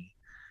company,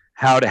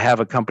 how to have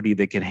a company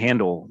that can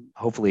handle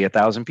hopefully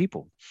 1,000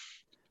 people.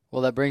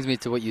 Well, that brings me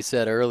to what you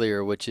said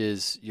earlier, which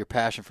is your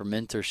passion for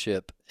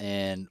mentorship.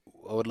 And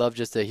I would love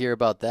just to hear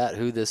about that,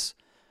 who this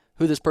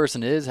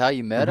person is, how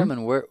you met him,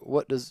 and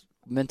what does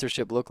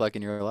mentorship look like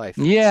in your life?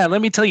 Yeah,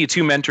 let me tell you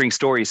 2 mentoring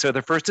stories. So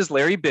the first is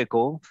Larry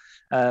Bickle.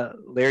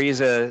 Larry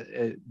is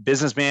a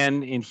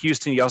businessman in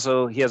Houston. He has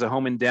a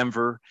home in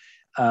Denver,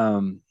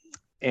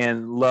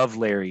 and love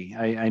Larry.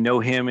 I know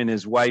him and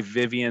his wife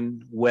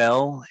Vivian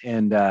well,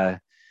 and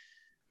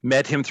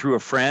met him through a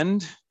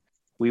friend.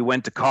 We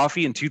went to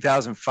coffee in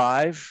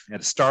 2005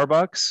 at a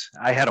Starbucks.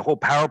 I had a whole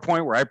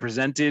PowerPoint where I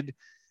presented,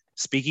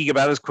 speaking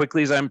about as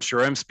quickly as I'm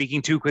sure I'm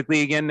speaking too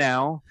quickly again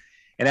now.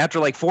 And after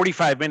like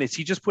 45 minutes,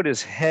 he just put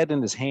his head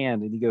in his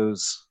hand and he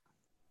goes,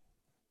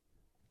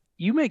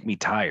 "You make me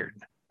tired."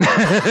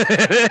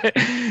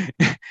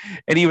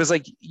 And he was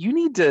like, you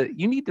need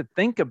to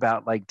think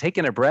about like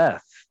taking a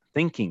breath,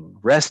 thinking,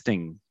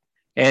 resting.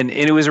 And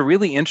it was a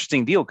really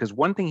interesting deal, because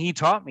one thing he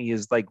taught me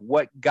is like,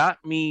 what got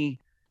me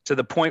to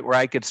the point where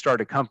I could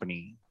start a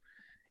company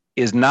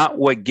is not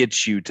what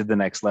gets you to the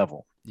next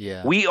level.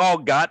 Yeah. We all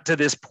got to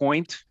this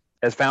point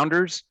as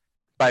founders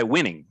by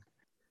winning,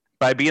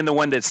 by being the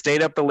one that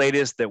stayed up the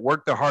latest, that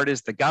worked the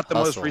hardest, that got the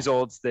most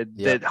results,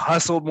 that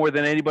hustled more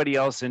than anybody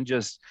else, and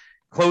just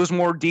close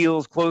more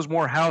deals, close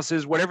more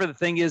houses, whatever the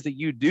thing is that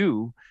you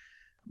do.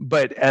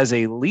 But as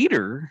a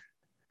leader,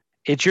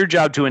 it's your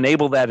job to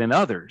enable that in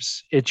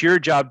others. It's your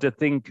job to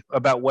think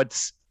about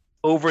what's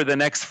over the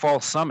next fall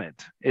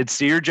summit.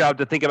 It's your job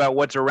to think about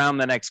what's around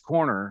the next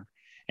corner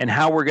and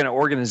how we're going to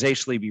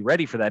organizationally be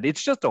ready for that.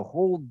 It's just a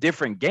whole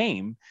different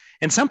game.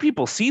 And some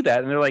people see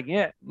that and they're like,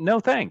 "Yeah, no,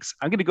 thanks.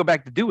 I'm going to go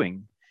back to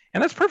doing."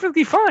 And that's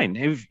perfectly fine.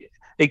 If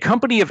a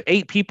company of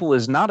 8 people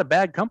is not a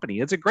bad company,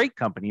 it's a great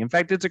company. In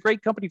fact, it's a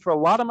great company for a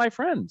lot of my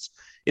friends.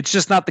 It's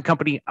just not the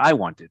company I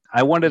wanted.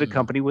 I wanted a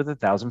company with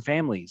 1,000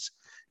 families.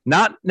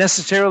 Not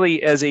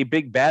necessarily as a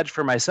big badge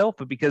for myself,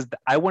 but because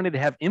I wanted to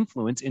have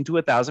influence into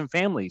 1,000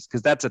 families,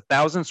 because that's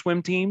 1,000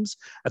 swim teams,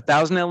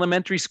 1,000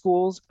 elementary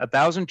schools,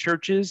 1,000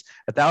 churches,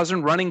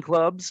 1,000 running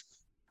clubs.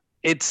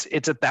 It's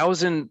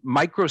 1,000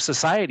 micro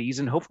societies,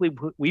 and hopefully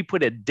we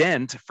put a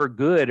dent for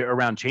good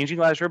around changing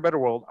lives for a better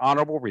world,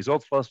 honorable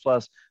results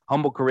plus,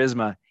 humble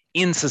charisma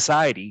in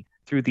society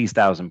through these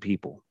 1,000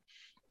 people.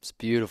 It's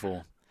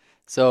beautiful.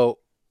 So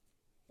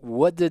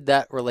what did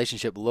that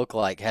relationship look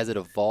like? Has it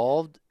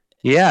evolved?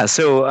 Yeah.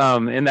 So,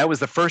 and that was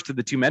the first of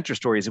the 2 mentor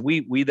stories.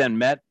 We then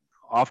met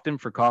often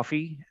for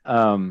coffee.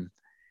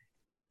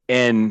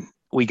 And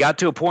we got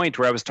to a point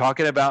where I was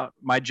talking about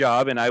my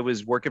job, and I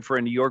was working for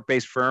a New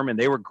York-based firm, and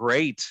they were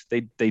great.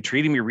 They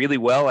treated me really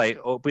well. I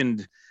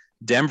opened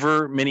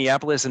Denver,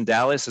 Minneapolis, and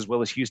Dallas, as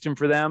well as Houston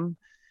for them.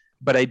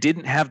 But I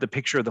didn't have the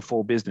picture of the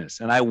full business.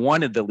 And I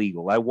wanted the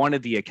legal, I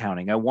wanted the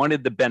accounting, I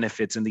wanted the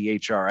benefits and the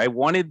HR. I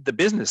wanted the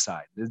business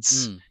side.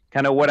 It's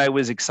kind of what I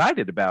was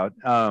excited about.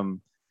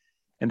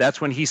 And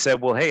that's when he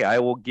said, "Well, hey,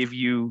 I'll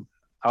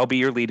be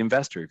your lead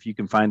investor if you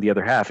can find the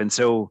other half." And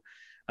so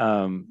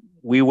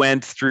we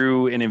went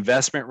through an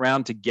investment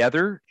round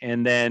together.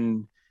 And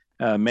then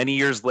many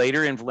years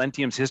later in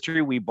Velentium's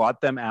history, we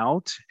bought them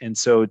out. And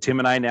so Tim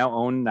and I now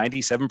own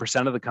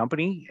 97% of the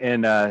company.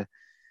 And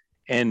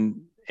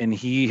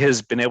he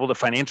has been able to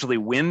financially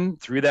win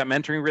through that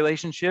mentoring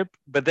relationship.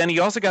 But then he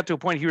also got to a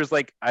point, he was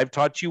like, "I've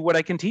taught you what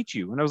I can teach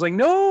you." And I was like,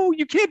 "No,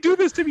 you can't do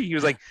this to me." He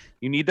was like,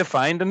 "You need to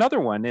find another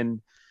one."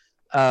 And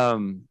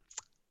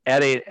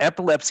at an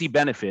epilepsy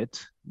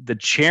benefit, the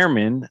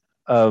chairman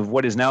of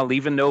what is now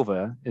Leave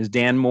Nova is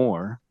Dan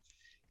Moore.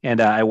 And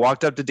I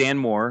walked up to Dan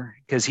Moore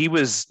because he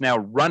was now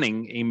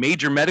running a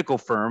major medical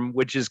firm,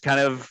 which is kind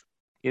of,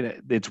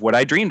 it's what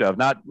I dreamed of,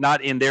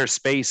 not in their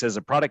space as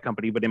a product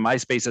company, but in my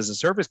space as a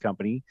service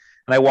company.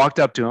 And I walked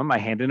up to him, I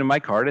handed him my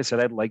card. I said,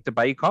 I'd like to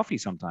buy you coffee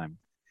sometime.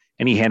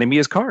 And he handed me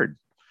his card.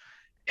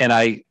 And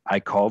I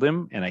called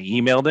him and I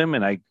emailed him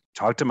and I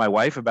talked to my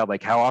wife about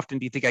like, how often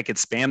do you think I could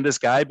spam this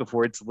guy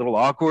before it's a little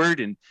awkward?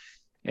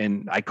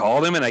 And I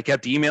called him and I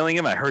kept emailing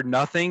him. I heard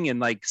nothing. And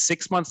like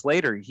 6 months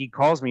later, he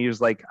calls me. He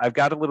was like, I've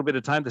got a little bit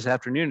of time this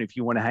afternoon if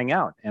you want to hang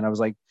out. And I was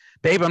like,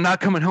 babe, I'm not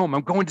coming home.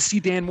 I'm going to see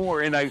Dan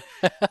Moore. And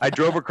I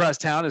drove across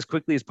town as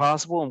quickly as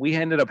possible. And we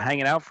ended up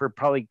hanging out for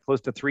probably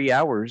close to 3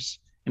 hours.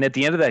 And at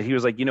the end of that, he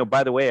was like,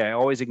 by the way, I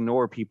always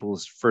ignore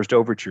people's first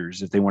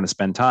overtures if they want to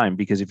spend time,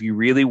 because if you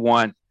really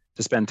want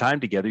to spend time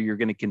together, you're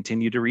going to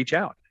continue to reach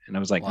out. And I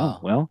was like, wow.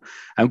 Oh, well,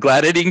 I'm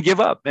glad I didn't give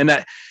up. And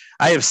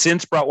I have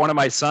since brought one of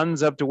my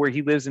sons up to where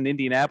he lives in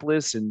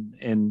Indianapolis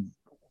and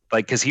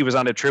like, cause he was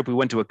on a trip. We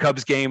went to a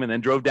Cubs game and then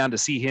drove down to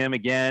see him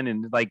again.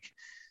 And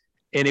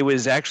it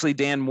was actually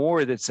Dan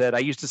Moore that said, I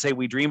used to say,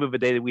 we dream of a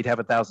day that we'd have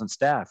 1,000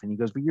 staff. And he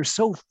goes, but you're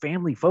so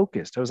family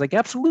focused. I was like,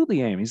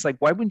 absolutely, I am. He's like,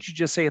 why wouldn't you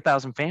just say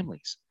 1,000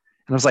 families?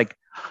 And I was like,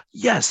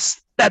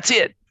 yes, that's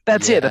it.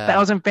 That's it.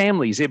 1,000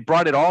 families. It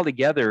brought it all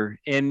together.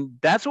 And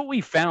that's what we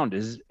found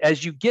is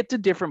as you get to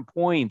different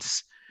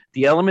points,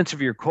 the elements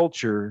of your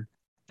culture,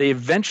 they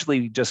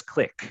eventually just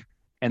click.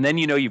 And then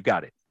you've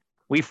got it.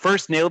 We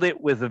first nailed it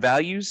with the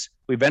values.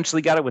 We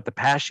eventually got it with the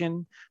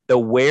passion. The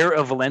where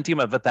of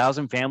Velentium of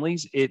 1,000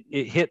 families, it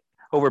hit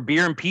over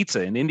beer and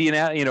pizza in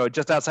Indiana,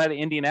 just outside of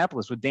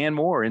Indianapolis with Dan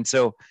Moore. And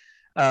so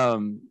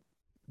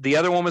the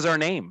other one was our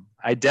name.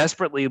 I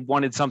desperately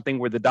wanted something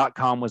where the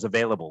 .com was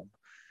available.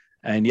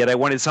 And yet I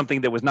wanted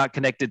something that was not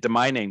connected to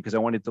my name because I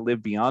wanted to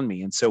live beyond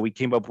me. And so we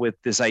came up with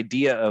this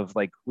idea of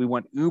like, we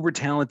want uber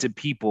talented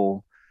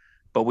people,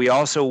 but we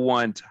also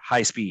want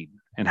high speed.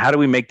 And how do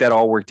we make that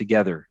all work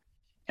together?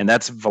 And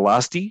that's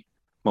velocity,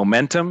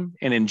 momentum,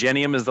 and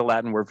ingenium is the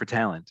Latin word for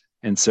talent.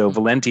 And so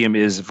Velentium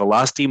is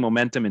velocity,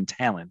 momentum, and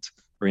talent,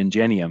 or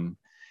ingenium.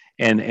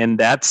 And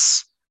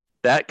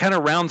that kind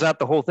of rounds out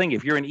the whole thing.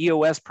 If you're an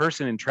EOS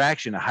person in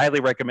traction, I highly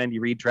recommend you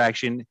read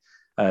Traction.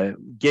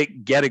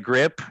 Get a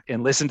grip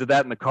and listen to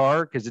that in the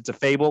car because it's a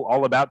fable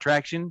all about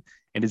traction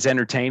and it's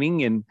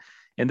entertaining.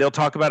 And they'll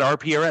talk about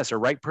RPRS, or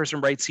right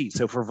person, right seat.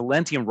 So for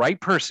Velentium, right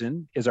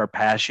person is our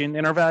passion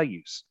and our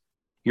values.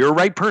 You're a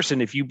right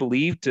person if you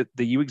believe that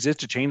you exist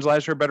to change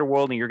lives for a better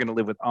world, and you're going to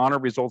live with honor,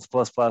 results,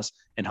 plus,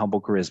 and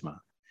humble charisma.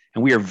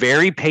 And we are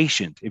very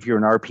patient if you're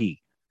an RP.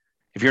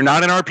 If you're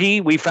not an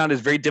RP, we found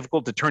it's very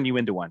difficult to turn you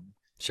into one.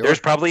 Sure. There's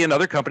probably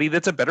another company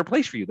that's a better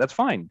place for you. That's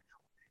fine.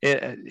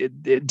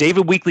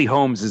 David Weekley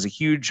Homes is a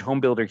huge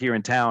home builder here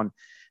in town.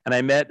 And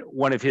I met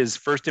one of his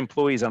first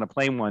employees on a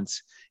plane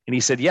once. And he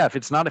said, yeah, if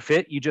it's not a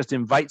fit, you just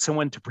invite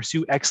someone to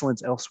pursue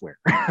excellence elsewhere.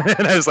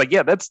 And I was like,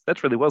 yeah, that's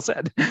really well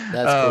said.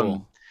 That's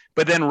cool.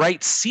 But then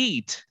right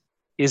seat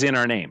is in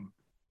our name.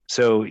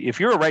 So if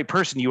you're a right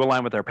person, you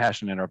align with our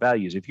passion and our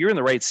values. If you're in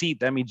the right seat,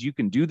 that means you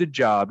can do the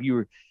job.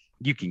 You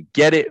can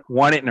get it,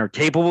 want it, and are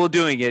capable of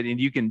doing it. And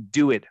you can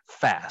do it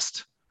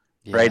fast.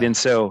 Yeah. Right. And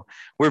so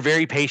we're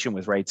very patient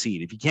with right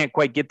seat. If you can't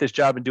quite get this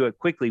job and do it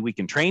quickly, we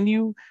can train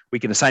you. We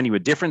can assign you a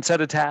different set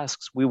of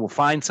tasks. We will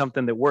find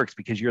something that works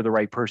because you're the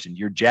right person.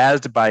 You're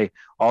jazzed by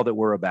all that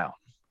we're about.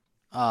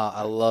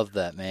 I love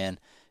that, man.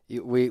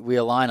 We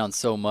align on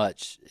so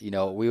much.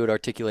 We would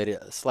articulate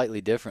it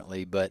slightly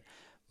differently, but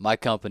my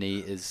company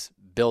is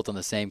built on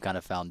the same kind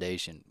of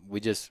foundation. We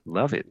just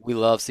love it. We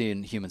love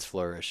seeing humans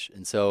flourish.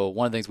 And so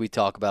one of the things we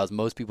talk about is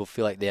most people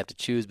feel like they have to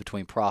choose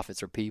between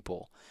profits or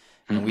people.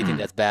 And we think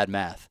that's bad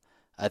math.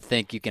 I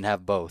think you can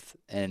have both.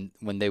 And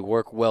when they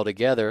work well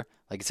together,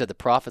 like you said, the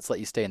profits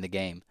let you stay in the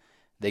game.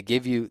 They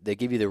give you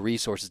the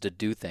resources to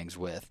do things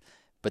with,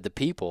 but the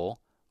people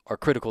are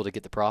critical to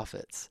get the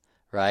profits,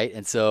 right?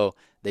 And so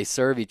they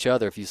serve each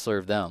other if you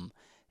serve them.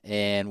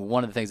 And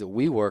one of the things that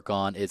we work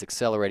on is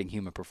accelerating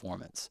human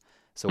performance.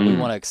 So we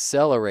want to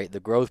accelerate the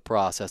growth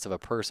process of a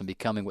person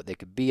becoming what they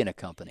could be in a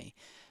company.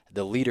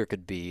 The leader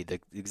could be,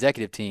 the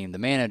executive team, the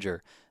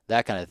manager,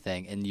 that kind of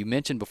thing. And you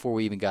mentioned before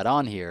we even got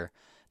on here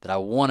that I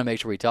want to make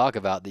sure we talk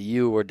about that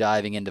you were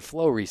diving into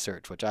flow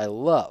research, which I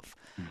love.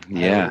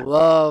 Yeah. I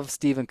love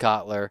Stephen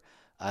Kotler.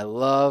 I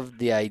love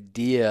the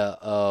idea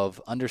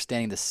of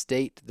understanding the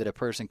state that a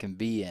person can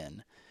be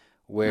in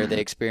where they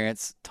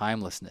experience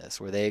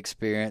timelessness, where they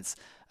experience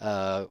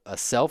a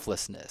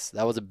selflessness.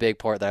 That was a big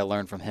part that I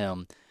learned from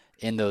him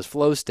in those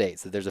flow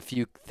states, that there's a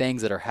few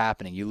things that are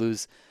happening. You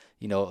lose,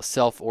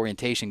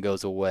 self-orientation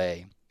goes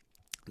away.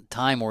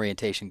 Time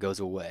orientation goes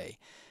away.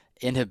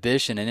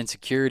 Inhibition and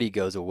insecurity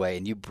goes away,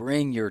 and you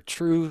bring your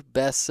true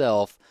best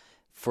self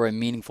for a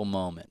meaningful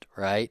moment,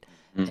 right?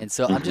 And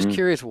so I'm just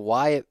curious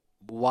why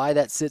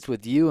that sits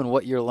with you and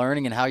what you're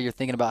learning and how you're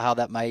thinking about how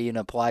that might even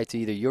apply to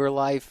either your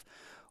life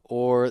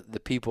or the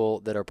people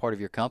that are part of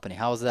your company.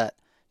 How is that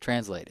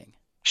translating?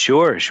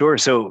 Sure.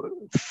 So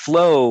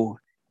flow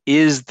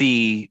is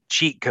the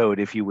cheat code,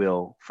 if you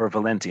will, for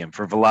Velentium,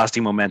 for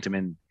velocity, momentum,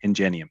 and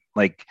ingenium.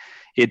 Like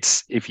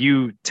it's, if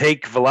you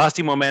take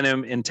velocity,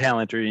 momentum, and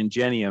talent or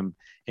ingenium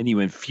and you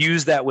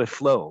infuse that with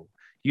flow,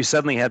 you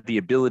suddenly have the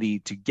ability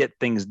to get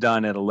things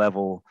done at a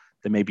level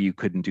that maybe you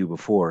couldn't do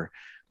before.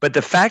 But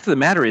the fact of the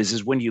matter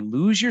is when you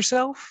lose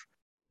yourself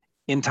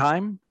in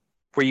time,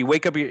 where you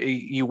wake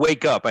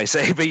up, I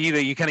say, but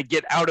you kind of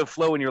get out of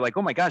flow and you're like,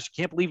 oh my gosh, I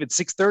can't believe it's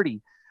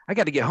 6:30. I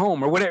got to get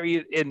home or whatever.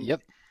 And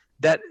Yep.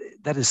 that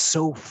is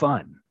so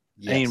fun.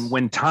 Yes. I mean,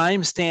 when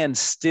time stands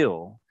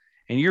still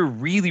and you're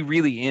really,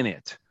 really in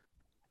it,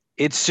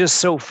 it's just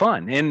so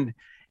fun.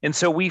 And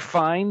so we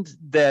find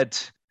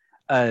that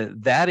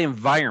that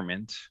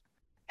environment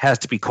has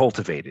to be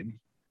cultivated.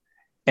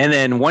 And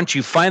then once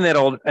you find that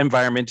old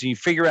environment and you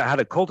figure out how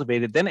to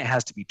cultivate it, then it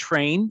has to be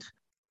trained.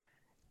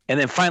 And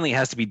then finally it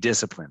has to be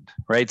disciplined,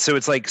 right? So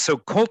it's like, so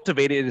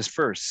cultivated is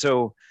first.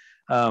 So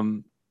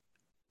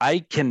I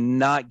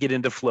cannot get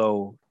into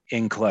flow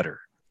in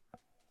clutter.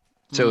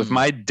 So if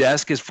my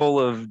desk is full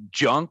of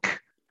junk,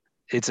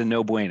 it's a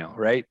no bueno,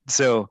 right?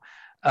 So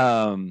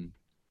I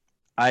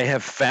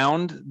have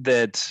found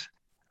that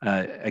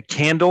a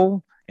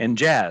candle and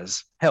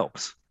jazz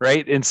helps,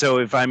 right? And so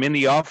if I'm in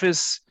the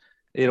office,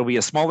 it'll be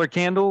a smaller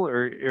candle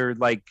or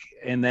like,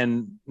 and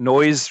then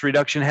noise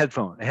reduction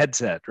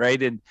headset,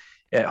 right? And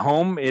at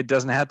home, it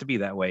doesn't have to be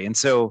that way. And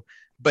so,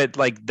 but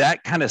like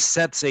that kind of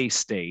sets a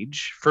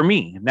stage for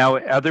me. Now,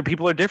 other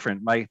people are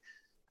different.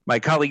 My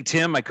colleague,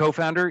 Tim, my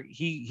co-founder,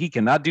 he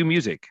cannot do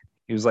music.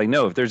 He was like,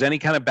 no, if there's any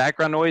kind of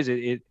background noise,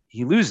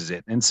 he loses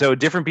it. And so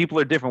different people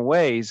are different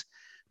ways.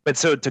 But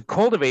so to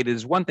cultivate it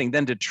is one thing,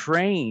 then to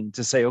train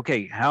to say,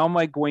 okay, how am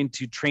I going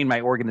to train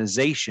my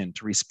organization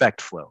to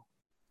respect flow?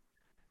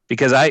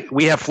 Because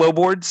we have flow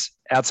boards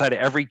outside of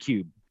every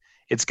cube.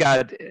 It's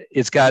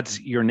got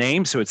your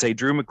name. So it's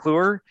Drew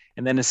McClure.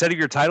 And then instead of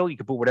your title, you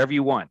can put whatever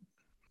you want,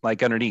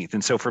 like underneath.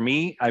 And so for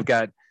me, I've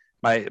got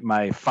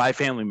my 5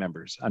 family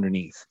members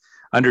underneath.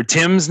 Under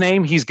Tim's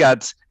name, he's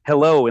got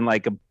hello in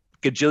like a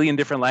gajillion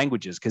different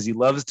languages because he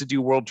loves to do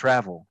world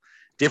travel.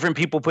 Different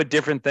people put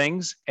different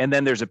things. And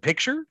then there's a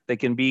picture that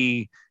can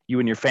be you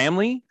and your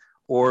family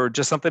or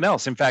just something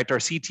else. In fact, our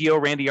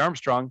CTO, Randy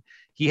Armstrong,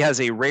 he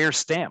has a rare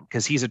stamp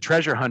because he's a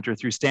treasure hunter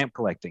through stamp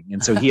collecting.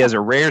 And so he has a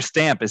rare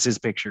stamp as his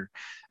picture.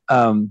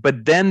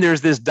 But then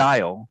there's this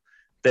dial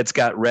that's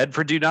got red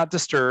for do not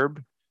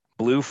disturb,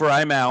 blue for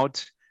I'm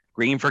out,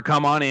 green for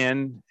come on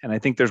in. And I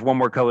think there's one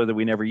more color that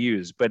we never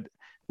use. But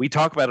we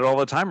talk about it all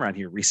the time around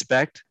here.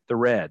 Respect the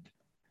red.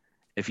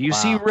 If you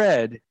see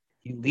red,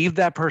 you leave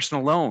that person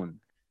alone.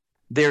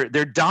 They're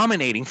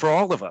dominating for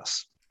all of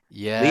us.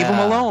 Yeah. Leave them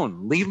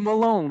alone. Leave them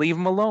alone. Leave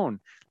them alone.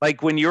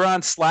 Like when you're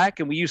on Slack,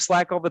 and we use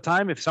Slack all the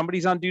time, if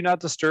somebody's on do not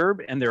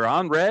disturb and they're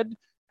on red,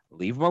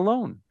 leave them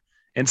alone.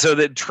 And so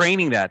that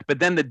training that, but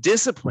then the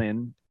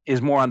discipline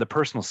is more on the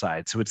personal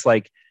side. So it's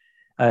like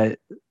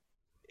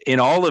in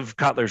all of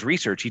Kotler's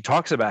research, he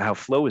talks about how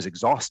flow is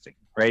exhausting,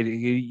 right?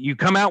 You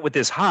come out with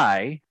this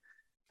high,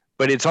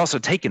 but it's also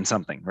taken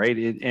something, right?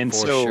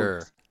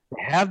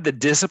 Have the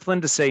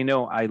discipline to say,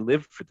 no, I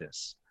live for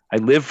this. I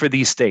live for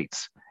these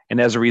states. And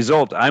as a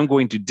result, I'm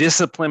going to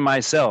discipline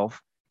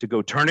myself to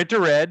go turn it to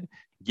red,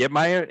 get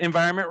my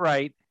environment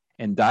right,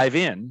 and dive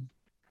in.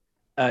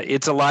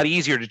 It's a lot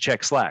easier to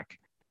check Slack.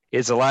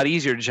 It's a lot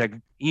easier to check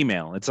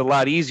email. It's a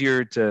lot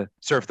easier to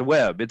surf the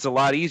web. It's a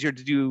lot easier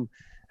to do.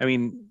 I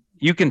mean,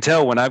 you can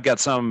tell when I've got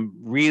some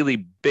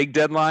really big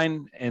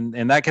deadline and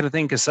that kind of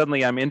thing, because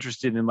suddenly I'm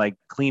interested in like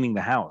cleaning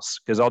the house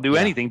because I'll do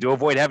anything to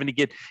avoid having to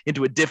get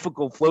into a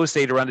difficult flow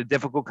state around a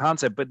difficult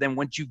concept. But then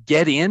once you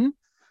get in,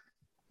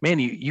 man,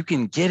 you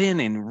can get in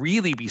and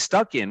really be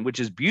stuck in,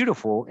 which is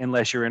beautiful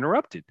unless you're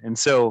interrupted. And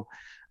so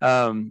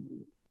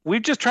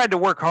we've just tried to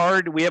work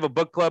hard. We have a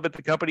book club at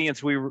the company. And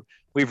so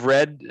we've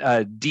read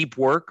Deep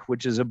Work,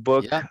 which is a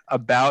book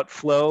about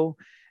flow.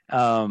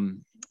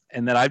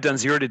 And then I've done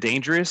Zero to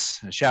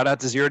Dangerous. A shout out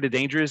to Zero to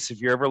Dangerous.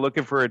 If you're ever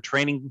looking for a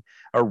training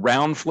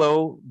around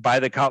flow by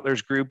the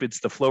Kotler's group,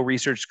 it's the Flow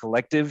Research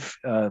Collective.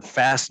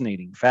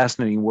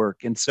 Fascinating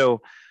work. And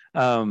so,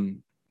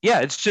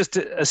 it's just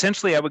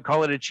essentially, I would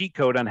call it a cheat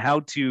code on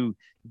how to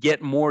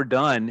get more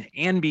done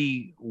and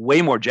be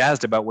way more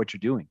jazzed about what you're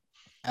doing.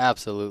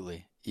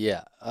 Absolutely.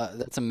 Yeah.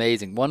 That's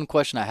amazing. One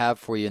question I have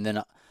for you, and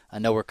then I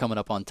know we're coming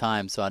up on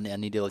time, so I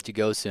need to let you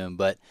go soon,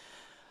 but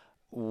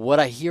what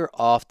I hear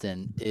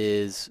often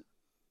is,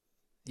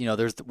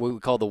 there's what we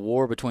call the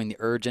war between the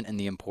urgent and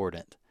the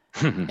important.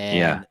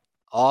 And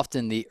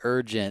often the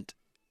urgent,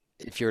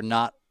 if you're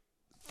not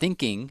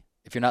thinking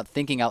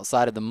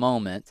outside of the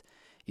moment,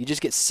 you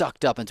just get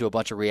sucked up into a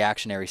bunch of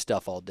reactionary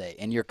stuff all day.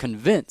 And you're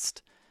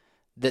convinced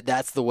that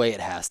that's the way it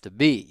has to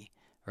be,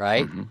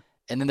 right? Mm-hmm.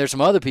 And then there's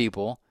some other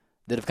people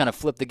that have kind of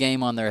flipped the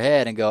game on their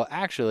head and go,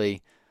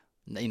 actually,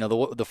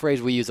 the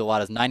phrase we use a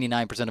lot is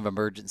 99% of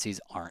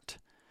emergencies aren't.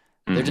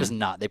 They're just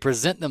not. They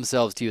present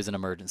themselves to you as an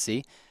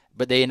emergency,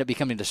 but they end up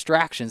becoming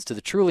distractions to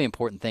the truly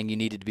important thing you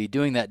needed to be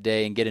doing that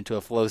day and get into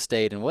a flow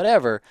state and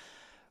whatever.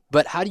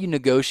 But how do you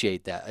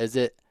negotiate that?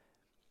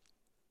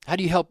 How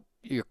do you help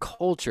your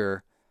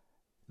culture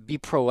be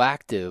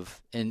proactive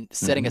in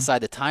setting aside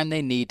the time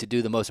they need to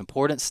do the most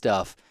important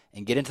stuff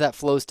and get into that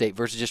flow state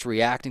versus just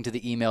reacting to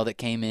the email that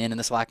came in and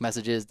the Slack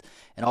messages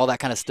and all that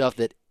kind of stuff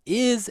that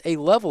is a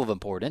level of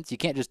importance. You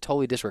can't just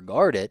totally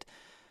disregard it,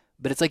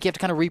 but it's like you have to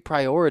kind of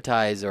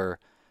reprioritize or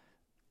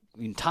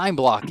time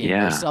blocking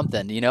or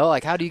something,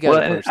 like how do you guys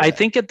approach that? I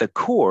think at the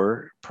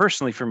core,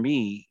 personally for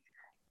me,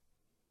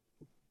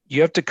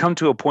 you have to come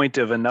to a point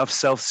of enough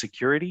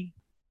self-security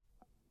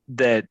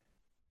that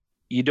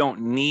you don't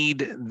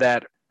need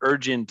that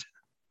urgent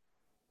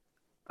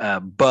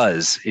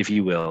buzz, if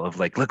you will, of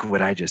like, look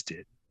what I just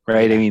did,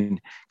 right? Yeah. I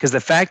mean, because the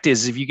fact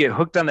is, if you get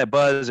hooked on that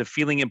buzz of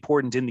feeling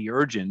important in the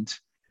urgent,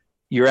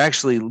 you're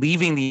actually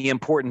leaving the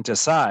important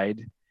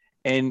aside,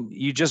 and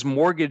you just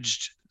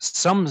mortgaged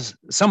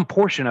some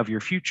portion of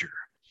your future.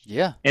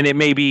 Yeah. And it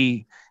may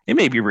be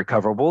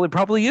recoverable. It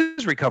probably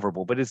is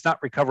recoverable, but it's not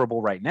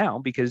recoverable right now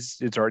because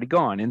it's already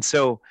gone. And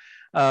so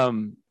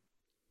to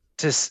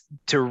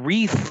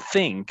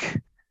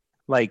rethink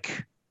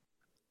like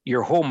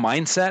your whole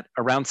mindset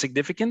around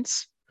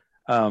significance.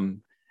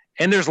 And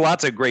there's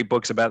lots of great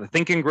books about it.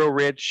 Think and Grow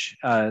Rich,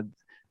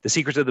 The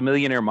Secrets of the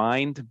Millionaire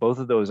Mind. Both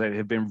of those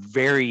have been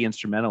very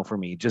instrumental for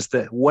me. Just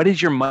what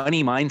is your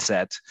money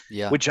mindset?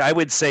 Yeah. Which I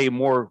would say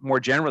more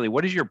generally,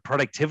 what is your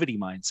productivity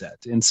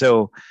mindset? And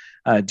so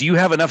do you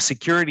have enough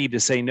security to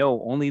say,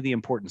 no, only the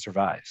important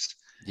survives?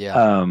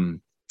 Yeah.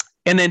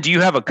 And then do you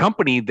have a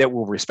company that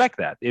will respect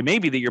that? It may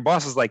be that your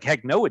boss is like,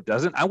 heck no, it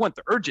doesn't. I want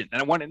the urgent and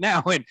I want it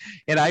now.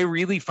 And I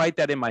really fight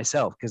that in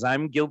myself because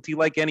I'm guilty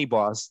like any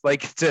boss,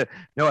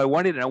 no, I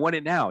want it and I want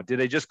it now.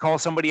 Did I just call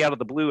somebody out of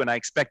the blue and I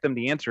expect them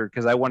to answer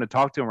because I want to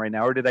talk to them right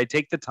now? Or did I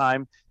take the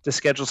time to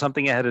schedule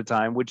something ahead of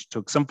time, which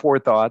took some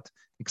forethought,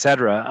 et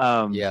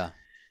cetera?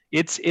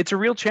 It's a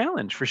real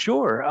challenge for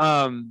sure.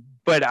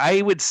 But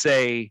I would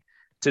say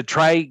to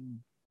try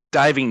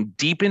diving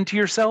deep into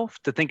yourself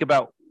to think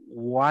about,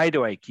 why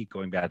do I keep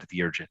going back to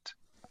the urgent?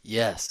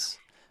 Yes.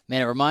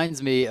 Man, it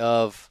reminds me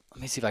of,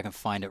 let me see if I can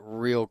find it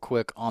real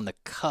quick on the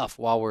cuff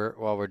while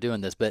we're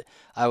doing this, but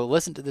I will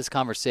listen to this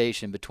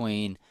conversation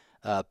between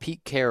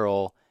Pete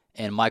Carroll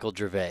and Michael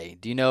Gervais.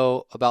 Do you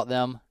know about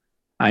them?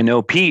 I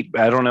know Pete.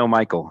 I don't know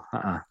Michael.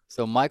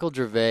 So Michael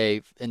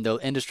Gervais, in the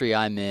industry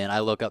I'm in,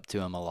 I look up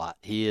to him a lot.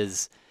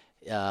 He's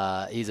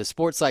a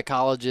sports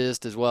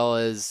psychologist as well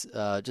as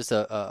just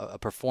a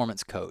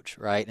performance coach,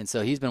 right? And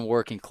so he's been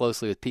working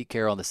closely with Pete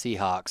Carroll and the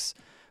Seahawks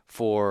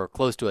for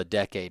close to a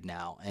decade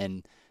now.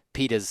 And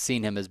Pete has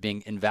seen him as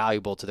being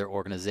invaluable to their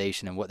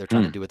organization and what they're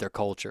trying to do with their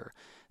culture.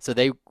 So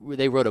they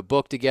wrote a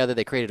book together.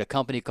 They created a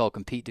company called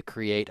Compete to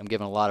Create. I'm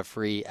giving a lot of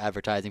free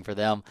advertising for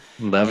them.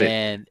 Love it.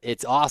 And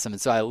it's awesome.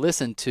 And so I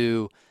listened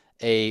to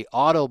a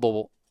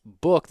audible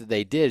book that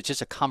they did. It's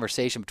just a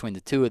conversation between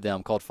the two of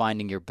them called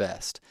Finding Your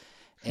Best.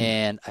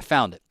 And I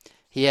found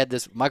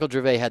it. Michael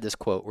Gervais had this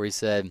quote where he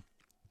said,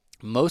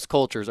 most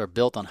cultures are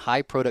built on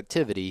high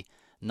productivity,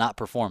 not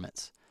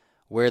performance,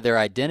 where their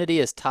identity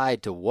is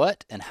tied to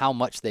what and how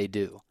much they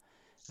do.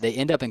 They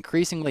end up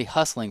increasingly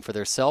hustling for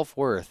their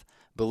self-worth,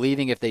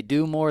 believing if they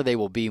do more, they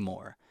will be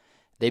more.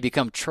 They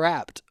become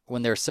trapped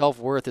when their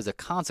self-worth is a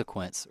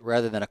consequence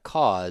rather than a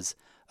cause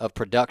of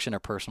production or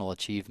personal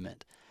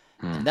achievement.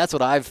 And that's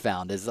what I've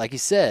found is, like you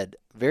said,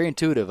 very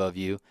intuitive of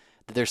you,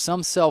 that there's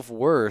some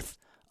self-worth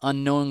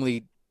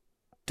unknowingly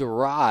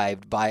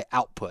derived by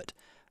output.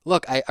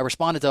 Look, I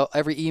responded to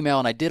every email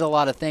and I did a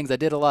lot of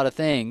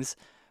things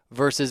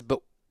versus,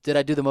 but did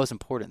I do the most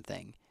important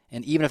thing?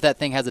 And even if that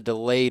thing has a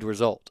delayed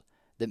result,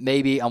 that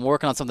maybe I'm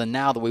working on something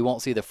now that we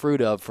won't see the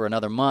fruit of for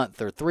another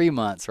month or 3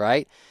 months,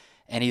 right?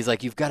 And he's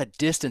like, you've got to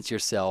distance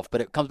yourself,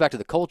 but it comes back to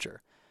the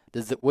culture.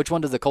 Which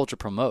one does the culture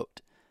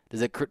promote?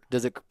 Does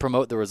it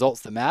promote the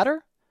results that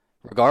matter,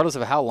 regardless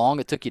of how long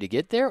it took you to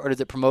get there, or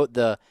does it promote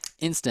the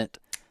instant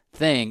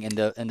thing and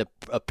the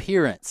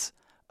appearance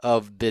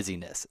of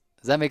busyness?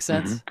 Does that make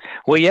sense? Mm-hmm.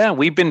 Well, yeah,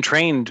 we've been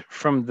trained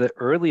from the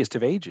earliest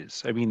of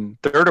ages. I mean,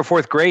 3rd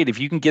or 4th grade, if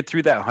you can get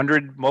through that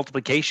 100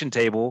 multiplication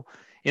table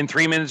in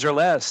 3 minutes or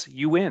less,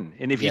 you win.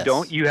 And if you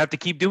don't, you have to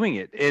keep doing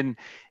it. And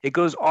it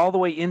goes all the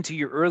way into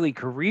your early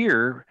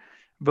career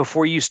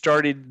before you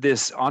started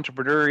this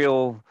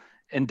entrepreneurial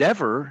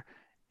endeavor.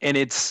 And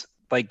it's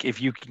like,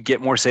 if you can get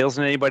more sales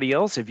than anybody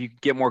else, if you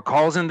get more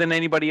calls in than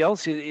anybody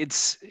else,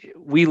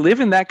 we live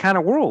in that kind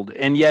of world.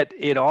 And yet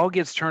it all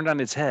gets turned on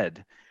its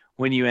head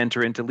when you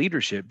enter into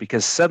leadership,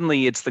 because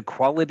suddenly it's the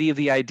quality of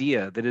the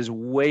idea that is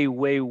way,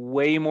 way,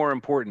 way more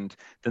important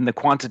than the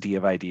quantity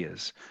of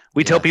ideas.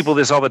 We tell people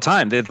this all the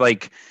time, that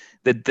like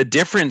the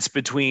difference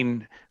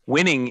between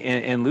winning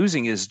and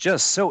losing is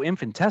just so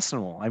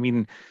infinitesimal. I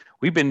mean,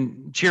 we've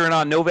been cheering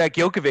on Novak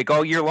Djokovic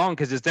all year long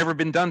because it's never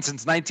been done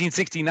since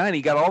 1969.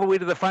 He got all the way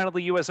to the final of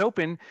the U.S.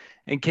 Open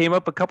and came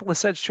up a couple of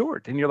sets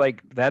short. And you're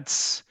like,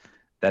 that's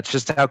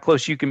just how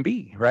close you can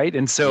be, right?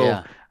 And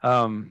so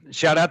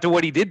shout out to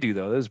what he did do,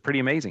 though. That was pretty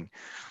amazing.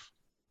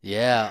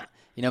 Yeah.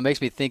 It makes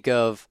me think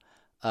of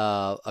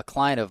a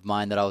client of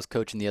mine that I was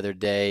coaching the other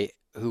day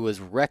who was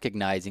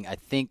recognizing, I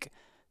think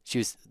she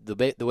was the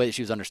way that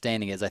she was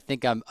understanding is, I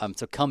think I'm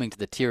succumbing to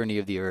the tyranny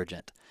of the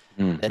urgent.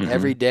 That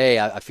every day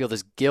I feel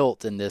this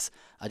guilt and this,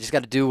 I just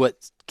got to do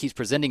what keeps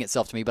presenting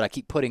itself to me, but I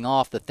keep putting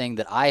off the thing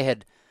that I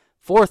had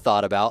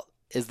forethought about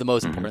is the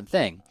most important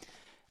thing.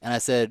 And I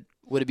said,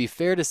 would it be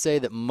fair to say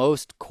that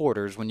most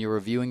quarters, when you're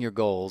reviewing your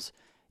goals,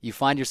 you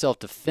find yourself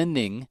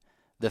defending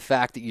the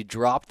fact that you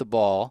dropped the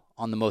ball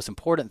on the most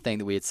important thing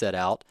that we had set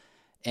out,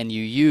 and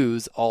you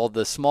use all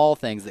the small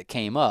things that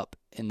came up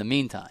in the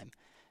meantime?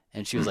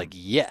 And she was like,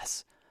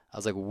 yes. I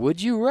was like,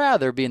 would you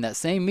rather be in that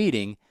same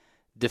meeting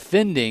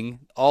defending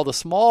all the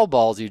small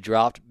balls you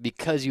dropped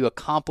because you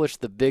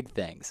accomplished the big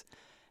things?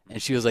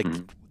 And she was like,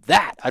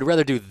 that, I'd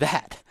rather do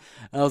that.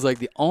 And I was like,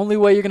 the only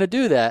way you're going to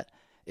do that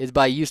is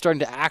by you starting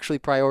to actually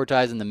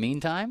prioritize in the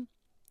meantime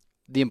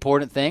the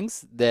important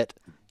things that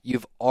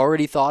you've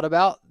already thought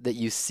about, that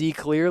you see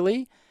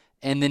clearly,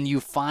 and then you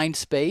find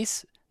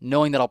space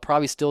knowing that I'll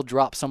probably still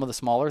drop some of the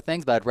smaller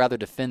things, but I'd rather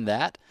defend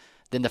that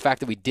than the fact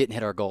that we didn't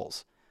hit our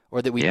goals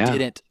or that we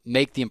didn't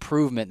make the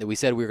improvement that we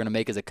said we were going to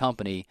make as a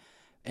company,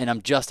 and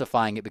I'm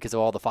justifying it because of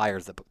all the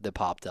fires that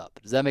popped up.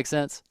 Does that make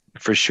sense?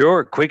 For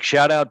sure. Quick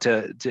shout out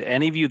to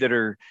any of you that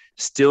are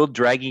still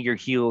dragging your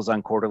heels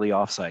on quarterly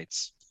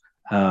offsites.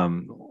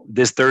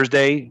 This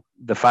Thursday,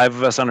 the 5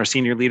 of us on our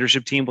senior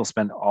leadership team will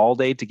spend all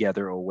day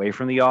together away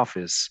from the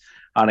office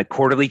on a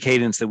quarterly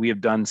cadence that we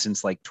have done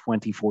since like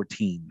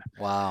 2014.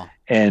 Wow.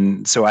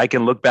 And so I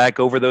can look back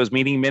over those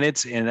meeting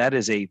minutes, and that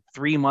is a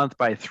 3-month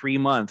by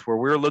 3-month where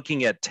we're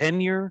looking at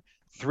 10-year,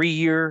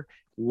 3-year,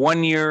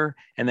 1 year,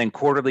 and then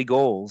quarterly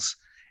goals.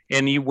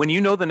 And when you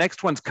know the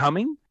next one's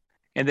coming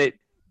and that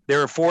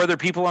there are 4 other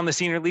people on the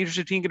senior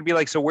leadership team going to be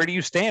like, so where do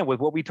you stand with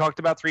what we talked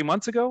about 3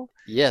 months ago?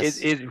 Yes.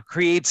 It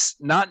creates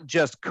not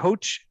just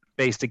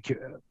coach-based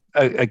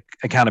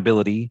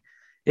accountability.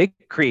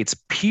 It creates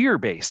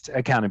peer-based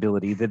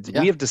accountability that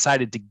we have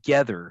decided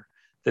together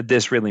that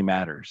this really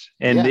matters.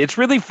 And it's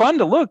really fun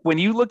to look. When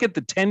you look at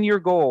the 10-year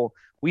goal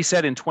we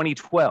set in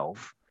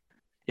 2012,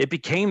 it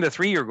became the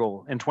 3-year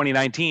goal in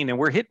 2019, and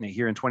we're hitting it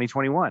here in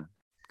 2021.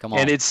 Come on.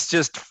 And it's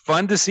just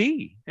fun to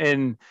see.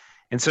 And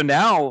so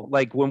now,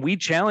 like when we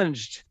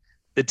challenged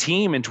the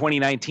team in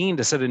 2019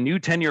 to set a new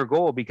 10-year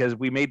goal, because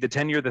we made the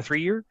 10-year the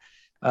 3-year,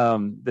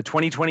 the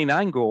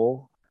 2029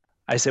 goal,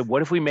 I said,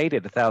 what if we made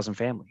it 1,000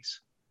 families?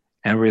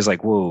 And everybody's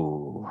like,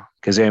 whoa,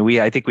 because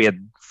I think we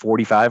had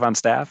 45 on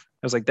staff.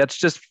 I was like, that's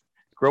just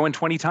growing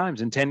 20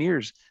 times in 10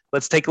 years.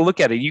 Let's take a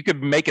look at it. You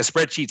could make a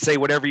spreadsheet, say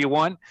whatever you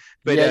want.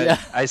 But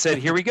I said,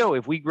 here we go.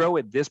 If we grow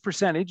at this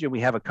percentage and we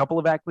have a couple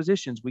of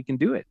acquisitions, we can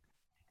do it.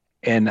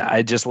 And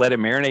I just let it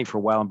marinate for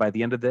a while. And by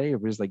the end of the day,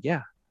 everybody's like,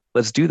 yeah,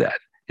 let's do that.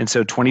 And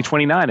so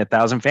 2029,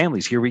 1,000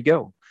 families, here we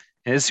go.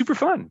 And it's super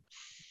fun.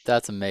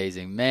 That's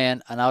amazing,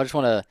 man. And I just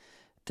want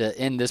to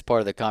end this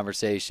part of the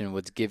conversation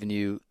with giving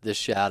you this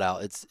shout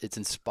out. It's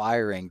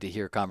inspiring to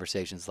hear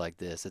conversations like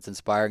this. It's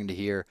inspiring to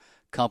hear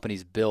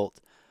companies built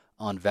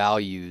on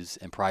values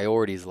and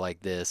priorities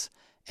like this,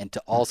 and to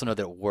also know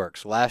that it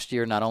works. Last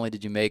year, not only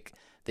did you make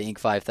the Inc.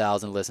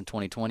 5000 list in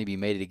 2020, but you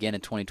made it again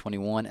in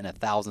 2021 and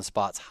 1,000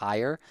 spots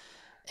higher.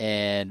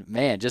 And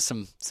man, just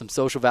some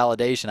social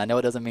validation. I know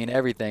it doesn't mean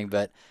everything,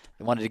 but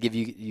I wanted to give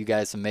you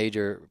guys some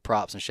major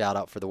props and shout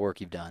out for the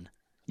work you've done.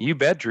 You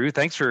bet, Drew.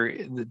 Thanks for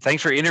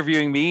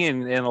interviewing me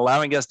and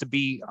allowing us to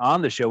be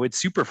on the show. It's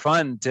super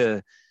fun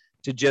to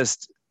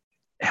just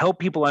help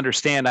people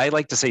understand. I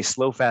like to say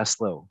slow, fast,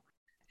 slow.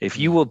 If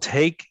you will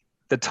take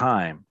the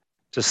time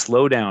to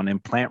slow down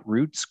and plant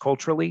roots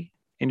culturally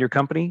in your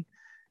company,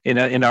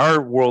 in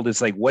our world,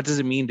 it's like, what does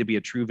it mean to be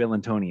a true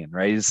Velentonian,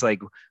 right? It's like,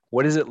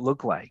 what does it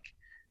look like?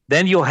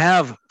 Then you'll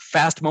have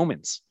fast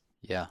moments.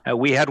 Yeah.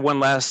 We had one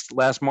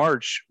last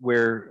March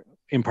where,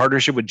 in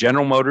partnership with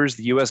General Motors,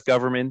 the U.S.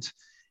 government,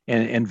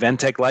 and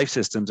Ventec Life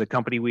Systems, a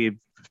company we've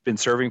been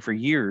serving for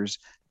years,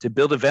 to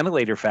build a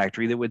ventilator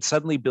factory that would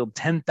suddenly build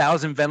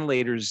 10,000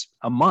 ventilators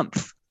a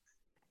month.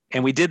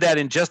 And we did that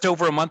in just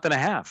over a month and a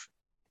half.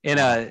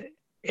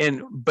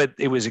 But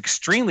it was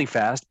extremely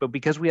fast. But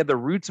because we had the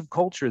roots of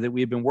culture that we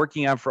had been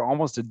working on for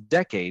almost a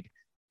decade,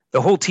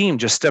 the whole team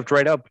just stepped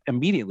right up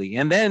immediately.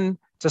 And then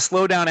to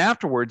slow down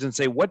afterwards and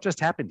say, what just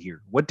happened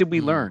here? What did we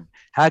learn?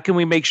 How can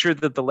we make sure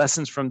that the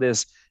lessons from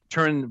this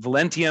turn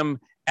Velentium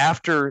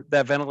after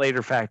that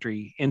ventilator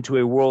factory into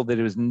a world that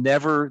is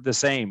never the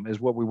same as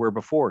what we were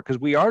before? Because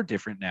we are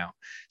different now.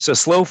 So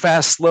slow,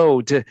 fast,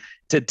 slow, to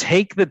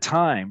take the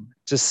time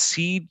to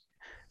seat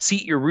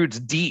your roots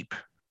deep,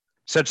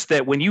 such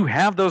that when you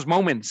have those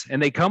moments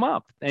and they come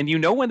up, and you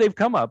know when they've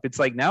come up, it's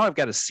like, now I've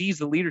got to seize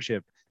the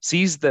leadership,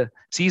 seize the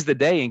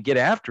day and get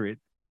after it.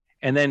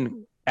 And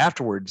then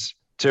afterwards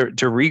to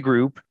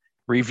regroup,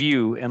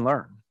 review, and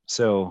learn.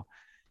 So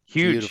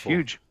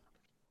huge.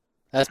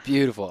 That's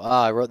beautiful.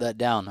 I wrote that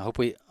down. I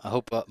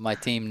hope my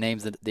team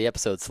names the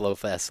episode "Slow,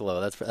 Fast, Slow."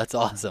 That's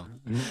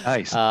awesome.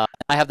 Nice. I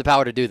have the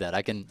power to do that.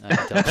 I can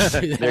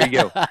tell you There you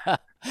go.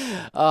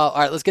 All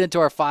right, let's get into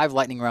our 5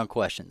 lightning round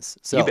questions.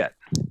 So you bet.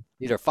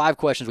 These are 5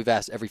 questions we've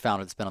asked every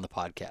founder that's been on the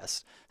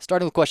podcast.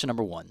 Starting with question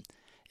number 1.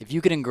 If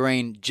you could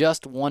ingrain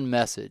just one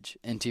message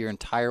into your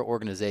entire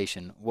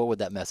organization, what would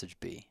that message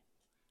be?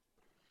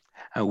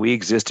 We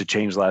exist to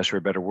change lives for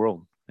a better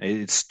world.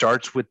 It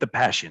starts with the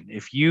passion.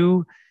 If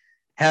you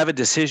have a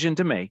decision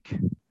to make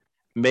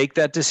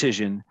that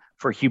decision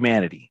for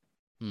humanity.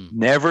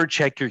 Never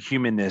check your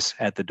humanness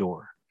at the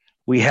door.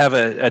 We have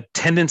a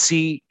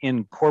tendency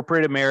in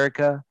corporate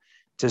America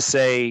to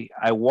say,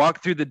 I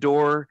walked through the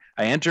door,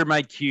 I entered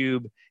my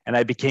cube, and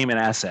I became an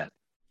asset.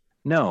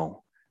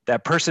 No,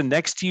 that person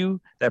next to you,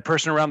 that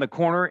person around the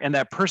corner, and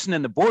that person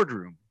in the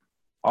boardroom,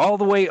 all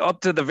the way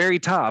up to the very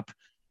top,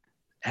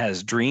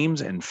 has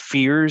dreams and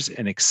fears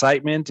and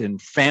excitement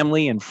and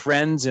family and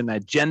friends and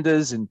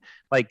agendas. And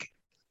like,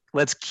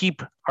 let's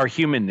keep our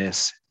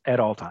humanness at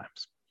all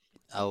times.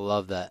 I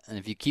love that. And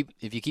if you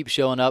keep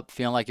showing up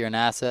feeling like you're an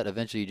asset,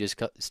 eventually you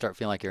just start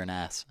feeling like you're an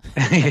ass.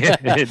 Yeah,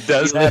 it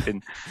does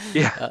happen.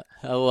 Yeah.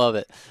 I love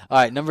it. All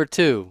right, number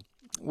 2.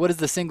 What is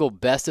the single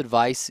best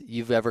advice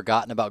you've ever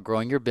gotten about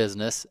growing your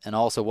business? And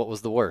also, what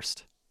was the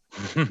worst?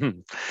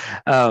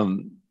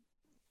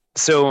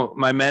 So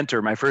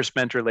my first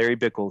mentor, Larry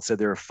Bickle, said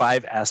there are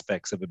 5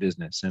 aspects of a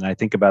business. And I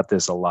think about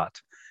this a lot.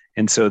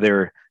 And so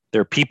they're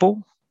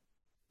people,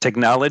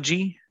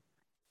 technology,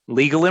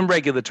 legal and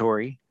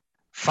regulatory,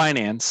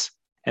 finance,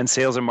 and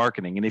sales and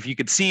marketing. And if you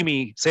could see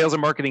me, sales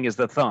and marketing is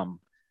the thumb,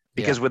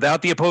 because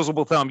without the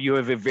opposable thumb, you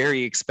have a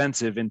very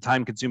expensive and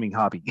time-consuming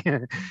hobby.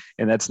 And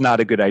that's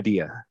not a good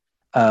idea.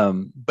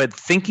 But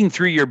thinking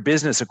through your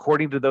business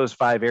according to those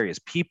 5 areas: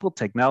 people,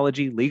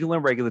 technology, legal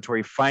and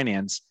regulatory,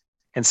 finance,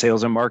 and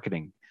sales and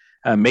marketing.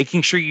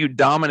 Making sure you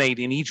dominate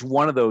in each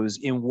one of those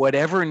in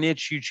whatever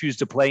niche you choose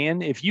to play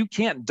in. If you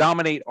can't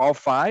dominate all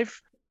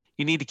 5,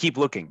 you need to keep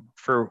looking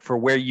for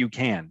where you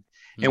can.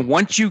 And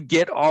once you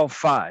get all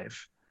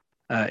 5,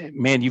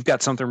 man, you've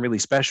got something really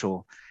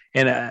special.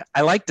 And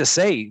I like to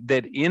say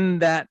that in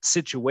that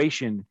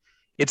situation,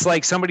 it's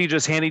like somebody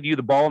just handed you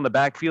the ball in the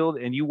backfield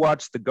and you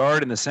watch the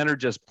guard in the center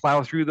just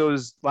plow through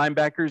those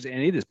linebackers,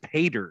 and it is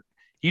pay dirt.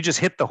 You just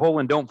hit the hole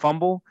and don't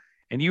fumble,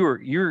 and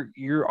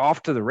you're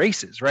off to the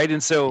races, right?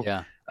 And so,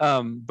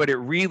 but it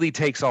really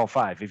takes all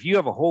 5. If you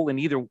have a hole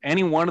in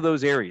any one of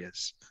those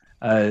areas,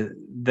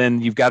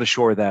 then you've got to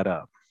shore that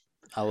up.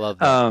 I love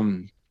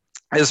that.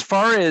 As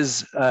far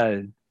as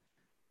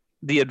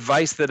the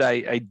advice that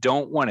I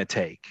don't want to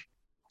take,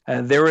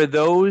 there are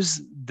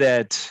those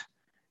that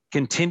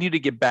continue to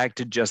get back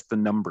to just the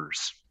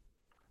numbers.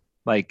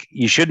 Like,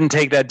 you shouldn't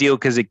take that deal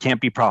because it can't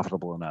be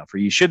profitable enough, or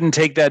you shouldn't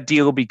take that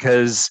deal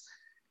because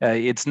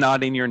it's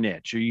not in your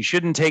niche, or you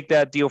shouldn't take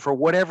that deal for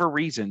whatever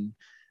reason.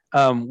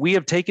 We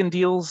have taken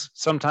deals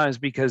sometimes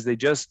because they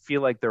just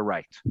feel like they're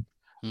right.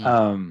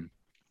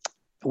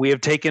 We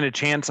have taken a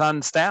chance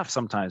on staff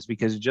sometimes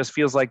because it just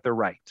feels like they're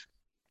right.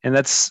 And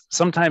that's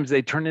sometimes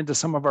they turn into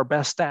some of our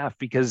best staff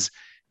because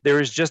there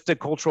is just a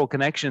cultural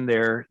connection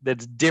there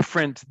that's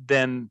different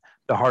than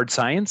the hard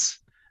science.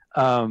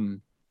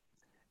 And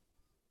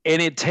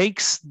it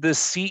takes the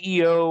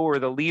CEO or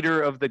the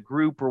leader of the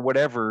group or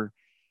whatever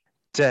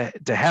to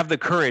have the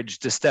courage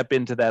to step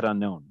into that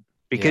unknown,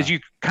 because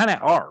you kind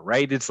of are,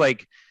 right? It's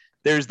like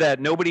there's that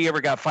nobody ever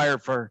got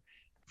fired for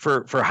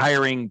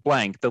hiring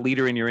blank, the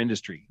leader in your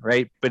industry,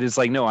 right? But it's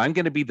like, no, I'm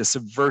going to be the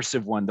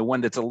subversive one, the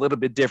one that's a little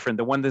bit different,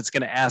 the one that's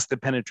going to ask the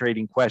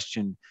penetrating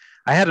question.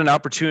 I had an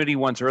opportunity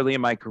once early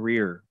in my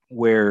career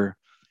where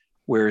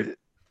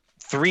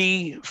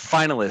 3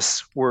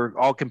 finalists were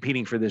all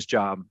competing for this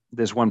job,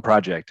 this one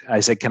project. I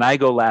said, can I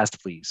go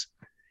last, please?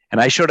 And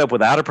I showed up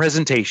without a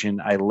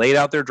presentation. I laid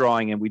out their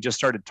drawing and we just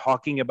started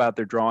talking about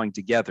their drawing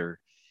together.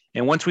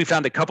 And once we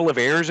found a couple of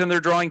errors in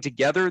their drawing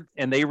together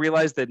and they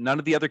realized that none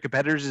of the other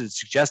competitors had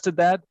suggested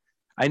that,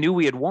 I knew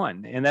we had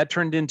won. And that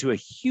turned into a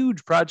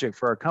huge project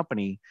for our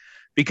company,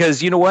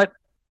 because you know what?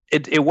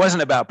 It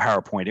wasn't about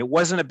PowerPoint. It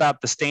wasn't about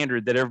the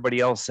standard that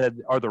everybody else said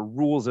are the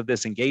rules of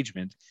this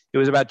engagement. It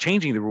was about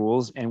changing the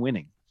rules and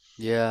winning.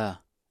 Yeah,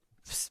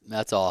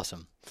 that's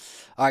awesome.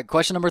 All right,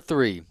 question number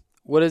 3.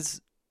 What is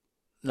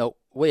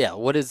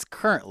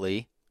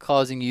currently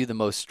causing you the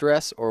most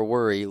stress or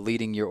worry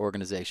leading your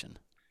organization?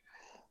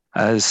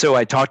 So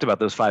I talked about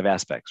those 5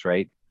 aspects,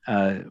 right?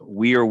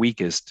 We are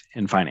weakest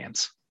in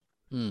finance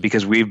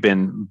because we've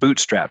been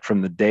bootstrapped from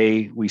the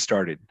day we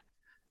started.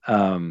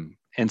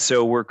 And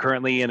so we're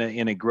currently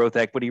in a growth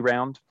equity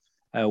round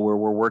where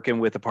we're working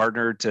with a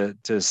partner to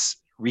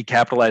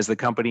recapitalize the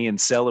company and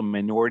sell a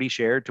minority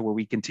share to where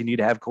we continue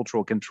to have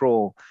cultural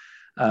control.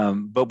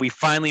 But we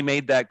finally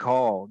made that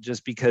call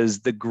just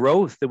because the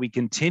growth that we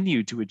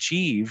continue to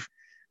achieve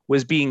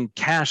was being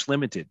cash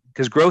limited,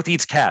 because growth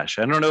eats cash.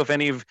 I don't know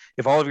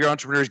if all of your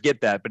entrepreneurs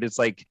get that, but it's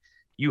like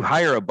you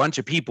hire a bunch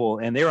of people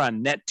and they're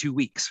on net 2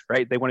 weeks,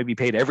 right? They want to be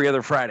paid every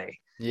other Friday.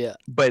 Yeah.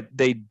 But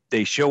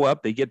they show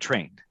up, they get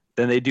trained,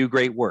 then they do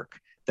great work.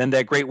 Then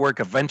that great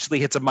work eventually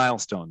hits a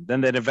milestone.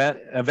 Then that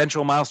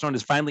eventual milestone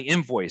is finally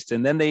invoiced.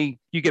 And then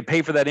you get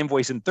paid for that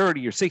invoice in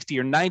 30 or 60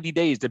 or 90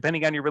 days,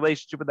 depending on your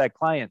relationship with that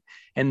client.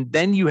 And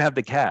then you have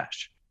the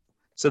cash.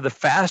 So the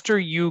faster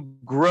you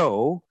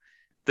grow,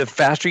 the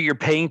faster you're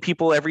paying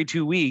people every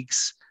 2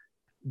 weeks,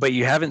 but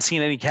you haven't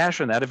seen any cash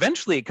from that.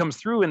 Eventually it comes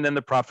through and then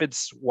the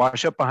profits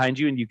wash up behind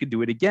you and you can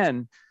do it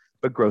again,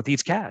 but growth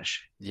eats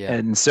cash. Yeah.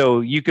 And so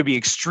you could be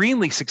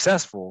extremely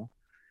successful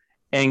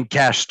and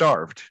cash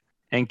starved.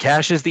 And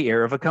cash is the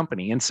heir of a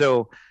company. And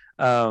so,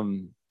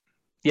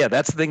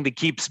 that's the thing that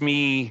keeps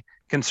me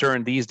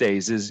concerned these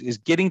days is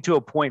getting to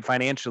a point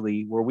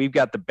financially where we've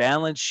got the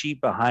balance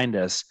sheet behind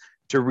us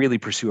to really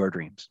pursue our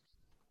dreams.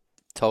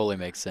 Totally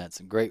makes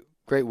sense. Great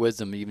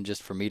wisdom, even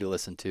just for me to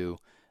listen to.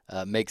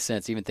 Makes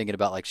sense. Even thinking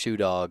about like Shoe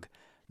Dog,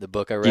 the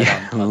book I read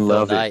on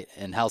Phil Knight,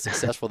 and how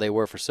successful they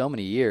were for so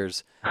many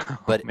years,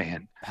 but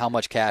how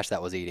much cash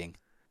that was eating.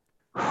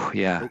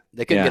 Yeah,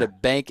 they couldn't get a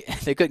bank.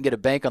 They couldn't get a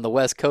bank on the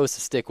West Coast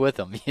to stick with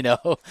them.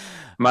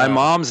 My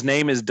mom's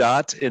name is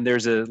Dot, and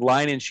there's a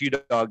line in Shoe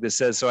Dog that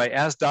says, "So I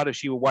asked Dot if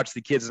she would watch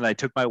the kids, and I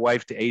took my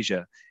wife to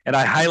Asia." And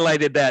I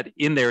highlighted that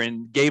in there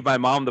and gave my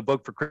mom the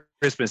book for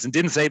Christmas, and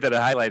didn't say that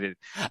I highlighted it.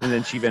 And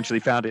then she eventually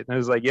found it, and I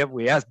was like, "Yep,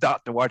 we asked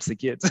Dot to watch the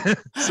kids."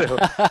 So,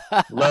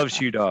 love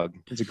Shoe Dog.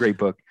 It's a great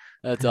book.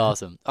 That's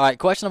awesome. All right,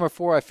 question number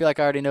 4. I feel like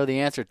I already know the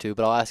answer to,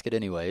 but I'll ask it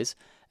anyways.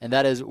 And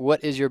that is,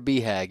 what is your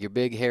BHAG, your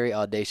big, hairy,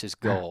 audacious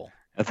goal?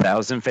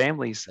 1,000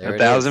 families. There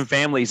 1,000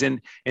 families.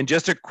 And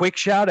just a quick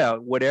shout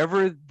out,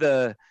 whatever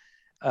the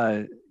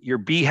your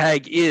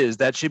BHAG is,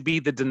 that should be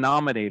the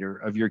denominator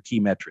of your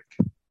key metric.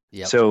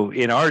 Yep. So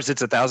in ours,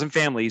 it's 1,000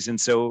 families. And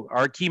so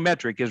our key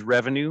metric is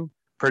revenue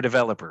per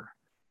developer.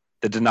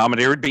 The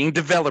denominator being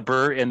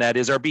developer, and that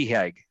is our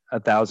BHAG,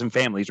 1,000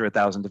 families or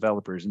 1,000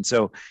 developers. And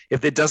so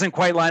if it doesn't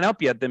quite line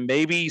up yet, then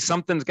maybe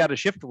something's got to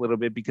shift a little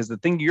bit, because the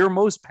thing you're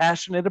most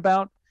passionate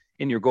about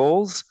in your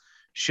goals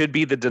should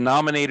be the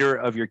denominator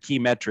of your key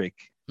metric,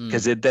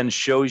 because it then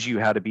shows you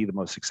how to be the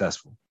most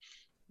successful.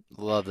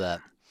 Love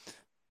that.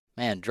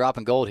 Man,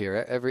 dropping gold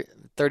here every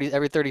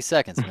 30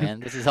 seconds,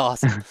 man. This is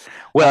awesome.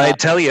 Well, I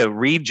tell you,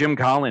 read Jim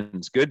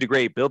Collins, Good to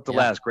Great, Built to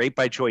Last, Great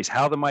by Choice,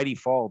 How the Mighty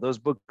Fall. Those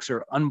books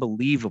are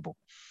unbelievable.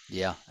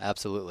 Yeah,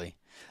 absolutely.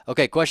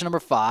 Okay, question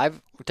number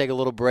 5. We'll take a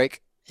little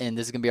break, and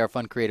this is going to be our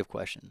fun creative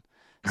question.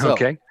 So,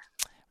 okay.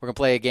 We're going to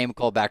play a game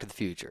called Back to the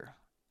Future.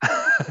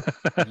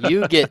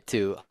 You get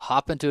to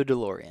hop into a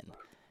DeLorean.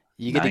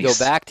 You get to go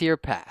back to your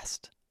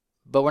past.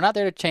 But we're not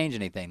there to change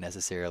anything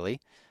necessarily.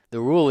 The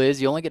rule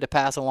is you only get to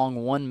pass along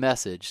one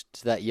message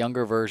to that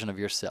younger version of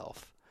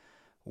yourself.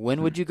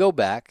 When would you go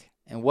back,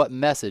 and what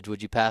message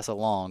would you pass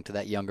along to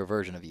that younger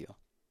version of you?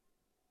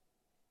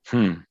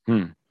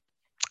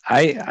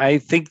 I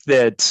think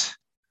that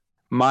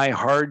my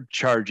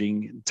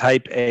hard-charging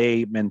type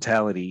A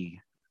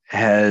mentality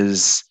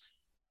has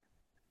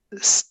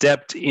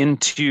stepped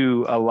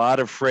into a lot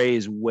of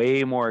frays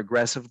way more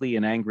aggressively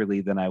and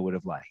angrily than I would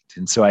have liked.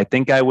 And so I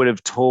think I would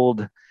have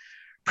told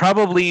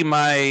probably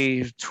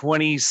my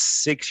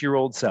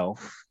 26-year-old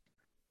self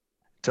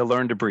to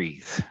learn to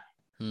breathe.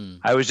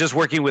 I was just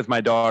working with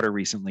my daughter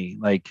recently.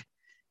 Like,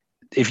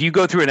 if you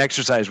go through an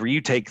exercise where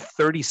you take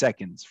 30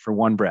 seconds for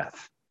one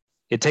breath,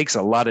 it takes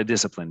a lot of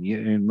discipline.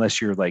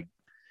 Unless you're like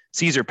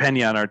Cesar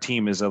Pena on our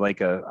team is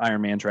like a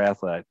Ironman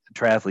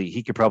triathlete.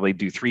 He could probably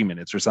do 3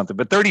 minutes or something.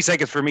 But 30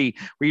 seconds for me,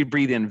 where you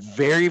breathe in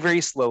very,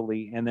 very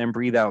slowly and then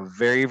breathe out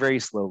very, very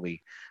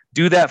slowly.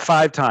 Do that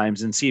 5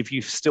 times and see if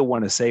you still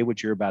want to say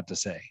what you're about to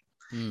say.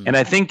 And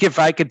I think if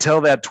I could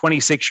tell that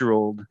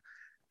 26-year-old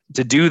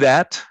to do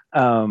that,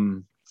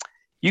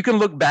 you can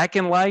look back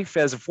in life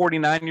as a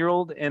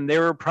 49-year-old, and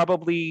there were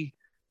probably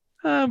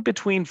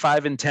between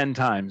 5 and 10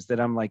 times that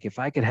I'm like, if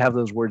I could have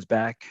those words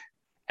back,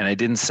 and I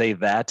didn't say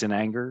that in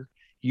anger,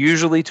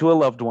 usually to a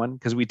loved one,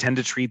 because we tend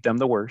to treat them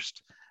the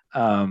worst,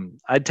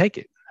 I'd take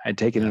it. I'd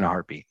take it in a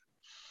heartbeat.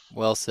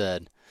 Well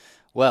said.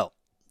 Well,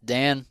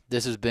 Dan,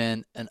 this has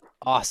been an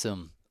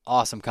awesome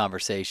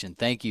conversation.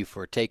 Thank you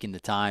for taking the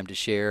time to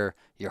share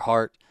your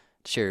heart,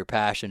 to share your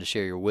passion, to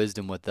share your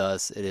wisdom with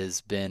us. It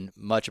has been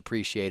much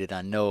appreciated.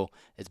 I know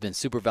it's been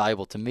super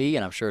valuable to me,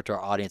 and I'm sure to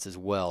our audience as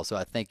well. So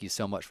I thank you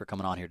so much for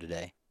coming on here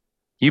today.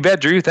 You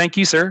bet, Drew. Thank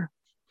you, sir.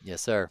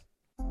 Yes, sir.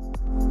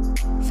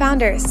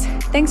 Founders,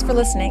 thanks for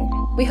listening.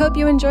 We hope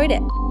you enjoyed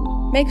it.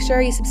 Make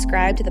sure you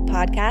subscribe to the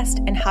podcast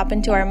and hop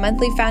into our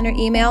monthly founder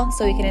email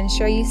so we can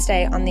ensure you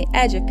stay on the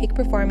edge of peak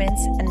performance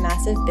and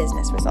massive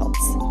business results.